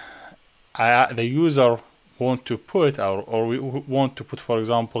the user want to put, or we want to put, for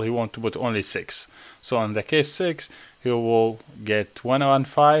example, he want to put only 6. So in the case 6, he will get 1 and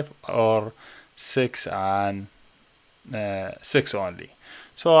 5, or 6 and 6 only.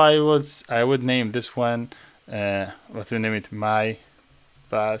 So I would name this one, what we name it, my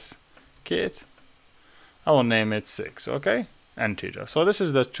basket. I will name it 6, okay? Integer. So this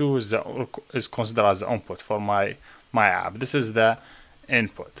is the 2 is considered as the input for my app. This is the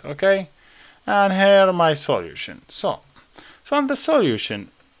input, okay? And here my solution. So in the solution,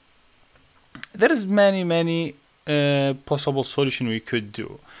 there is many possible solution we could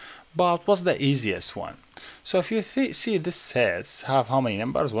do, but what's the easiest one? So if you see this sets have how many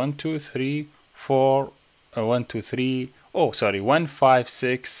numbers? 1 2 3 4 1 2 3 oh sorry 1 5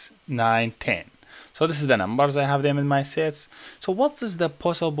 6 9 10. So this is the numbers, I have them in my sets. So what is the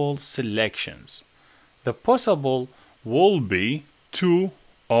possible selections? The possible will be 2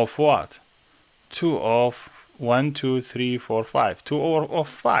 of what? 2 of 1 2 3 4 5. 2 of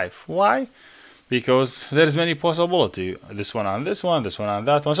 5. Why? Because there's many possibility. This one and this one, this one and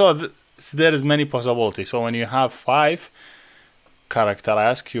that one. So there is many possibility. So when you have 5 character, I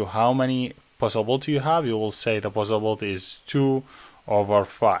ask you how many possibility you have, you will say the possibility is 2 over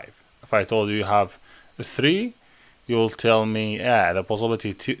 5. If I told you have 3, you will tell me, yeah, the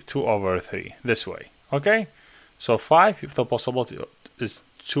possibility 2 over 3, this way, okay? So 5, if the possibility is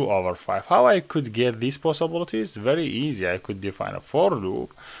 2 over 5. How I could get these possibilities? Very easy. I could define a for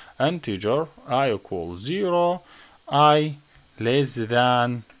loop, integer I equals 0, I less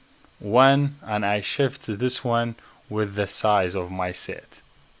than 1, and I shift this one with the size of my set,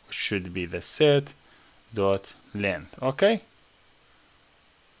 which should be the set dot length, okay?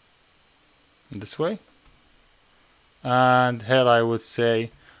 This way. And here I would say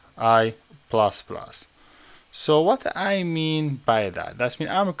I plus plus. So what I mean by that? That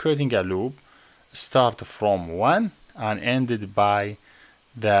means I'm creating a loop, start from 1 and ended by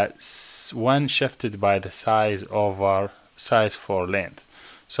the 1 shifted by the size over size for length.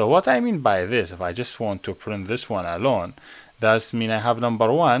 So what I mean by this, if I just want to print this one alone, that means I have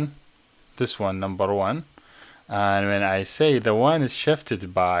number 1, this one number 1, and when I say the 1 is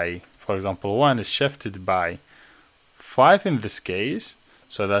shifted by, for example, 1 is shifted by 5 in this case,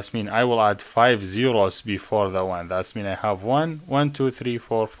 so that means I will add 5 zeros before the 1. That means I have 1 2 3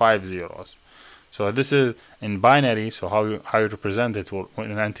 4 5 zeros. So this is in binary, so how you represent it in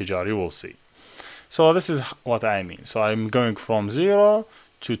an integer, you will see. So this is what I mean. So I'm going from 0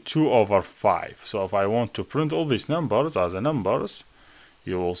 to 2 over 5. So if I want to print all these numbers as a numbers,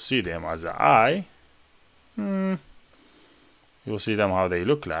 you will see them as a I. You will see them how they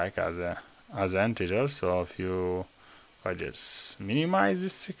look like as an integer. So if I just minimize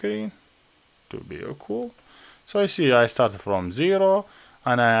this screen to be equal. So you see I started from 0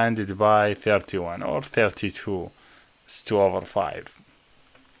 and I ended by 31 or 32. It's 2 over 5.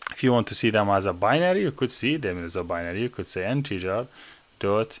 If you want to see them as a binary, you could see them as a binary. You could say integer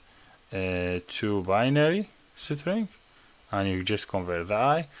dot to binary string, and you just convert the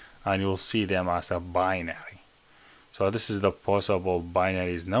I, and you'll see them as a binary. So this is the possible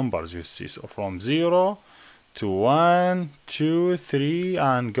binaries numbers you see. So from 0 to 1 2 3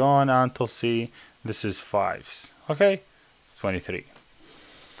 and go on until see this is 5s, okay? It's 23.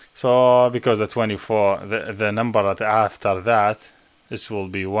 So because the 24, the number after that, this will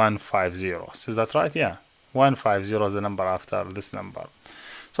be 150. Is that right? Yeah, 150 is the number after this number.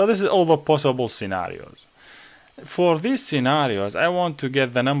 So this is all the possible scenarios. For these scenarios, I want to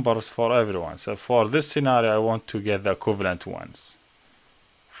get the numbers for everyone. So for this scenario, I want to get the equivalent ones.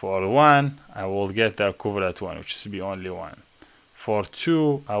 For 1, I will get the equivalent 1, which should be only 1. For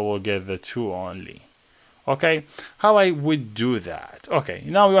 2, I will get the 2 only. Okay, how I would do that? Okay,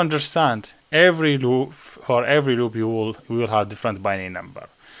 now you understand. Every loop, for every loop, we will have different binary number.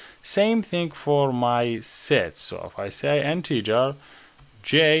 Same thing for my set. So if I say integer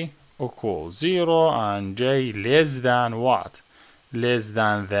j equals 0 and j less than what? Less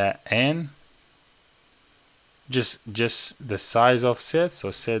than the n. Just the size of set.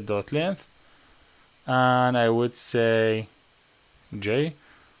 So set dot length, and I would say j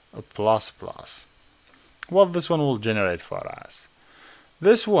plus plus. What this one will generate for us?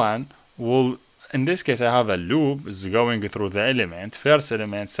 This one will, in this case, I have a loop is going through the element, first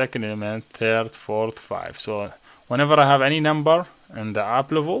element, second element, third, fourth, 5. So whenever I have any number in the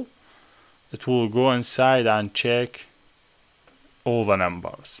app level, it will go inside and check all the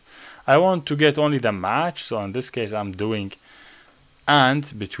numbers. I want to get only the match, so in this case I'm doing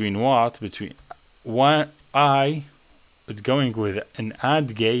and between what? Between 1 I it's going with an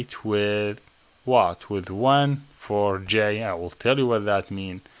AND gate with what? With 1 for J. I will tell you what that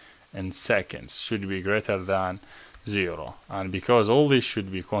means in seconds. Should be greater than 0. And because all these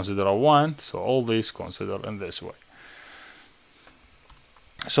should be considered a 1, so all these considered in this way.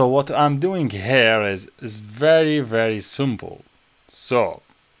 So what I'm doing here is very, very simple. So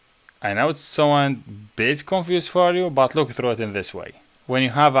I know it's somewhat bit confused for you, but look through it in this way. When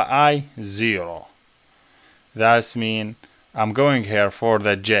you have a I 0, that means I'm going here for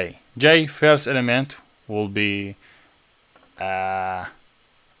the J. J first element will be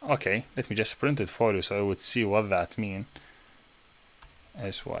okay, let me just print it for you so I would see what that means.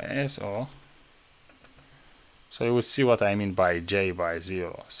 SYSO. So you will see what I mean by J by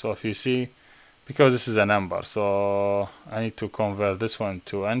 0. So if you see, because this is a number, so I need to convert this one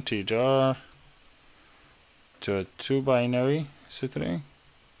to integer, to 2 binary string.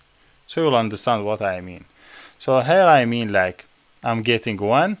 So you'll understand what I mean. So here I mean like I'm getting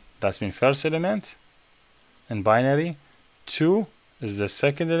 1, that's mean first element in binary, 2 is the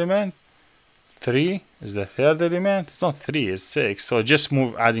second element, 3 is the third element. It's not 3, it's 6. So just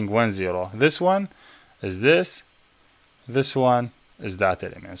move adding 1 0. This one is this one is that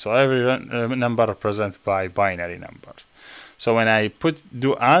element. So every number represented by binary numbers. So when I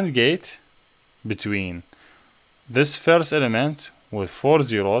do AND gate between this first element with 4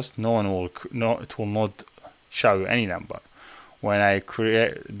 zeros, it will not show you any number. When I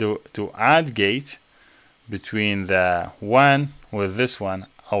do AND gate between the 1 with this one,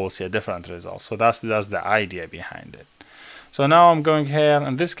 I will see a different result. So that's the idea behind it. So now I'm going here.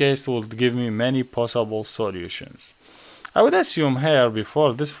 In this case, it will give me many possible solutions. I would assume here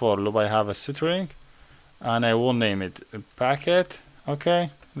before this for loop I have a string, and I will name it a packet. Okay,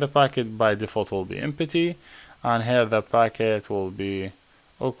 the packet by default will be empty, and here the packet will be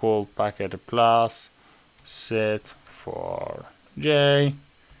equal packet plus set for J,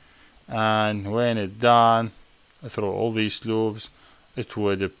 and when it's done through all these loops, it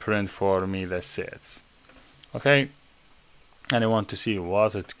would print for me the sets. Okay, and I want to see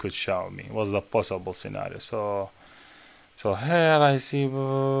what it could show me. What's the possible scenario? So here I see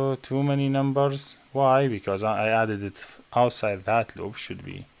too many numbers. Why? Because I added it outside that loop, should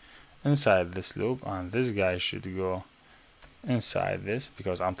be inside this loop, and this guy should go inside this,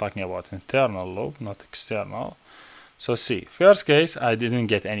 because I'm talking about internal loop, not external. So see, first case I didn't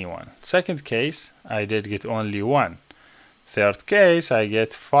get anyone. Second case I did get only 1. Third case I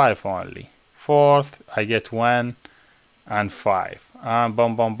get 5 only. Fourth I get 1 and 5. And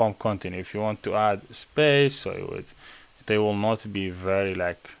bum continue. If you want to add space, so they will not be very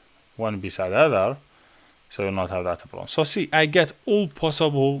like one beside other, so you'll not have that problem. So see, I get all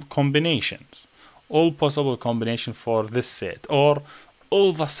possible combinations. All possible combination for this set, or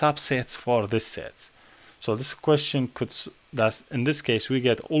all the subsets for this set. So this question could, that's in this case we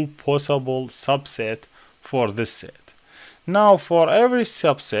get all possible subset for this set. Now for every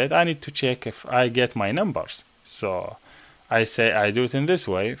subset I need to check if I get my numbers. So I do it in this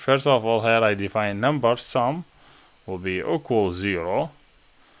way. First of all, here I define number sum will be equal 0,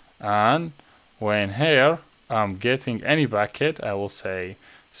 and when here I'm getting any bucket, I will say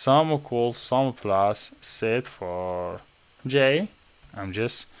sum equals sum plus set for J. I'm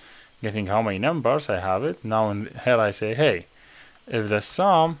just getting how many numbers I have it. Now here I say, hey, if the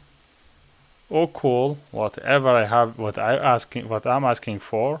sum equal whatever I have, what I'm asking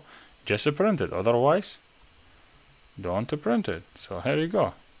for, just print it. Otherwise, don't print it. So here you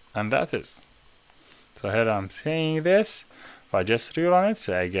go, and that is. So here I'm saying this. If I just rerun it,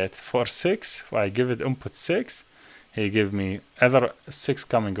 so I get for 6. If I give it input 6, he give me either 6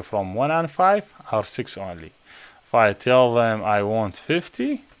 coming from 1 and 5 or 6 only. If I tell them I want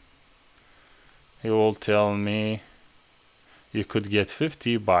 50, he will tell me you could get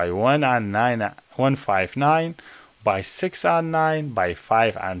 50 by 1 and 9, 1, 5, 9, by 6 and 9, by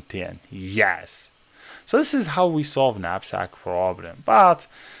 5 and 10. Yes. So this is how we solve knapsack problem. But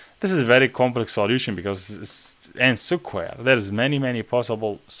this is a very complex solution because it's n square. There's many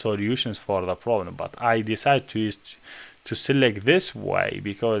possible solutions for the problem, but I decided to select this way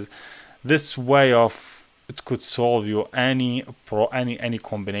because this way of it could solve you any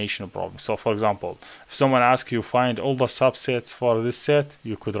combination of problems. So for example, if someone asks you find all the subsets for this set,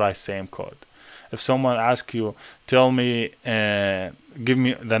 you could write same code. If someone asks you tell me give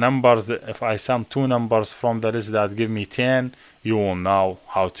me the numbers, if I sum 2 numbers from the list that give me 10, you will know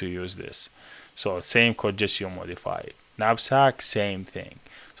how to use this. So same code, just you modify it. Knapsack, same thing.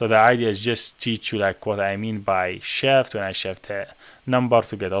 So the idea is just teach you like what I mean by shift, when I shift a number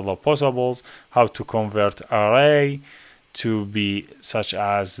to get all the possibles, how to convert array to be such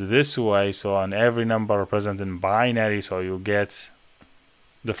as this way, so on every number represented in binary, so you get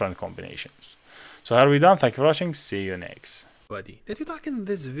different combinations. So are we done? Thank you for watching. See you next. Buddy, let you talk in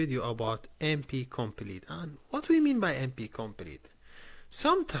this video about NP complete. And what we mean by NP complete?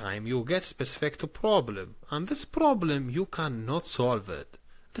 Sometime you get specific to problem, and this problem you cannot solve it.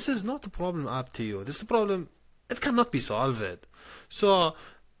 This is not a problem up to you. This is a problem, it cannot be solved. So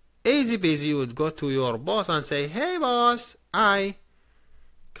easy peasy, you would go to your boss and say, hey boss, I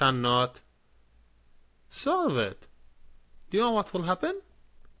cannot solve it. Do you know what will happen?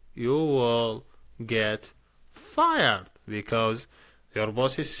 You will get fired because your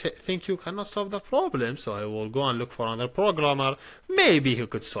bosses think you cannot solve the problem, so I will go and look for another programmer. Maybe he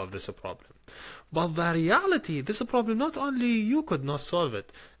could solve this problem. But the reality, this problem not only you could not solve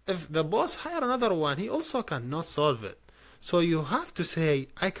it. If the boss hire another one, he also cannot solve it. So you have to say,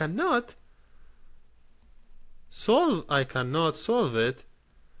 I cannot solve it.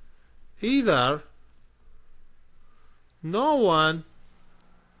 Either no one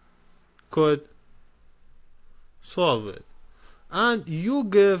could solve it, and you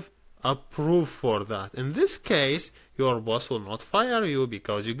give a proof for that. In this case, your boss will not fire you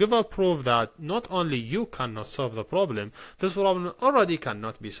because you give a proof that not only you cannot solve the problem, this problem already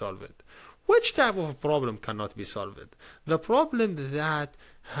cannot be solved. Which type of problem cannot be solved? The problem that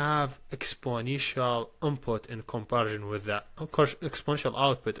have exponential input in comparison with the exponential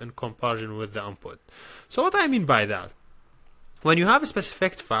output in comparison with the input. So what I mean by that, when you have a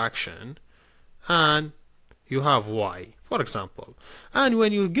specific function and you have y, for example, and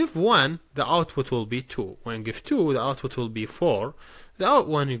when you give 1, the output will be 2. When you give 2, the output will be 4.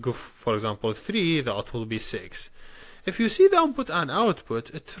 When you give, for example, 3, the output will be 6. If you see the input and output,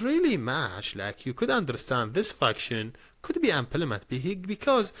 it really match. Like, you could understand this function could be implemented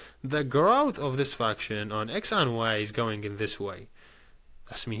because the growth of this function on x and y is going in this way.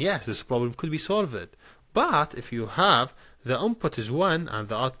 That means, yes, this problem could be solved. But if you have the input is 1 and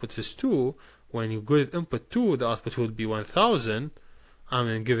the output is 2, when you give input 2, the output would be 1000, and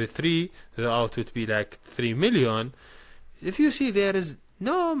then give it 3, the output would be like 3 million. If you see, there is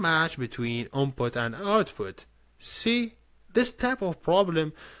no match between input and output. See, this type of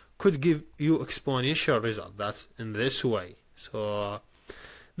problem could give you exponential result. That's in this way. So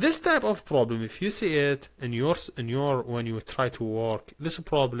this type of problem, if you see it in your when you try to work this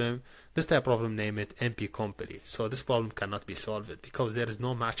problem, this type of problem, name it NP complete. So this problem cannot be solved because there is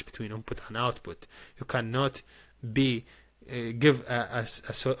no match between input and output. You cannot be give a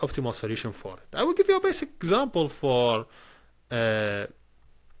optimal solution for it. I will give you a basic example for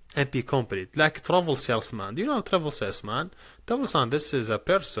NP complete, like travel salesman. Do you know travel salesman? Travel salesman, this is a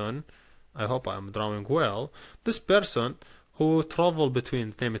person, I hope I'm drawing well, this person who travel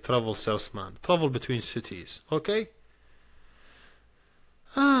between, name it travel salesman, travel between cities, okay?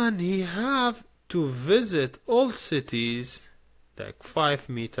 And he have to visit all cities, like 5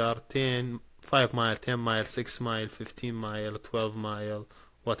 meter, 5 mile, 10 mile, 6 mile, 15 mile, 12 mile,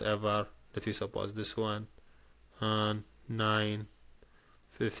 whatever. Let me suppose this one, and 9,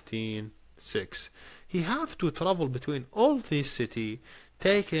 15, 6. He have to travel between all these cities,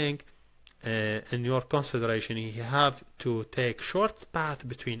 taking in your consideration, he have to take short path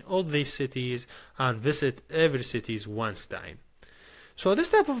between all these cities and visit every cities once time. So this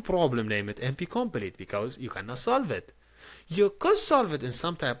type of problem, name it NP complete, because you cannot solve it. You could solve it in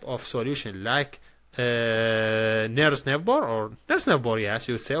some type of solution like nearest neighbor or nearest neighbor. Yes,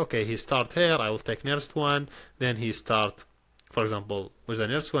 you say, okay, he start here, I will take nearest one, then he start, for example, with the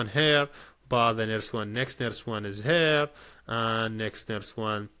nearest one here, but the nearest one, next nearest one is here, and next nearest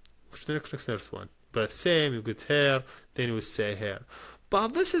one, which the next nearest one, but same, you get here, then you would say here. But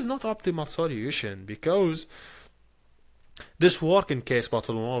this is not optimal solution because this work in case but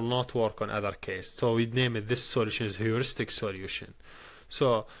will not work on other case. So we name it, this solution is heuristic solution.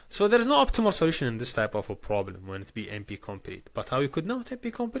 So there is no optimal solution in this type of a problem when it be NP complete. But how you could know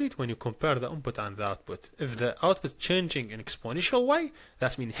NP complete? When you compare the input and the output. If the output changing in exponential way,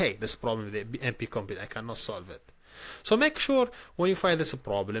 that means, hey, this problem is NP complete, I cannot solve it. So make sure when you find this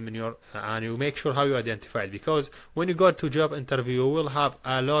problem in your and you make sure how you identify it, because when you go to job interview, you will have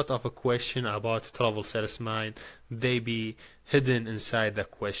a lot of a question about travel salesman. They be hidden inside the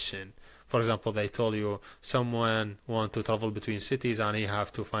question. For example, they told you someone want to travel between cities and he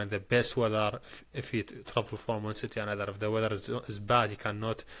have to find the best weather. If he travel from one city to another, if the weather is bad, he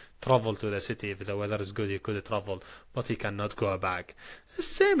cannot travel to the city. If the weather is good, he could travel, but he cannot go back. The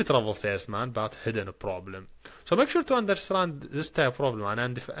same travel salesman, but hidden problem. So make sure to understand this type of problem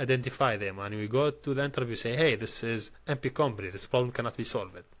and identify them. And we go to the interview, say, hey, this is MP complete. This problem cannot be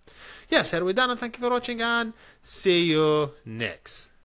solved. Yes, here we're done, and thank you for watching, and see you next.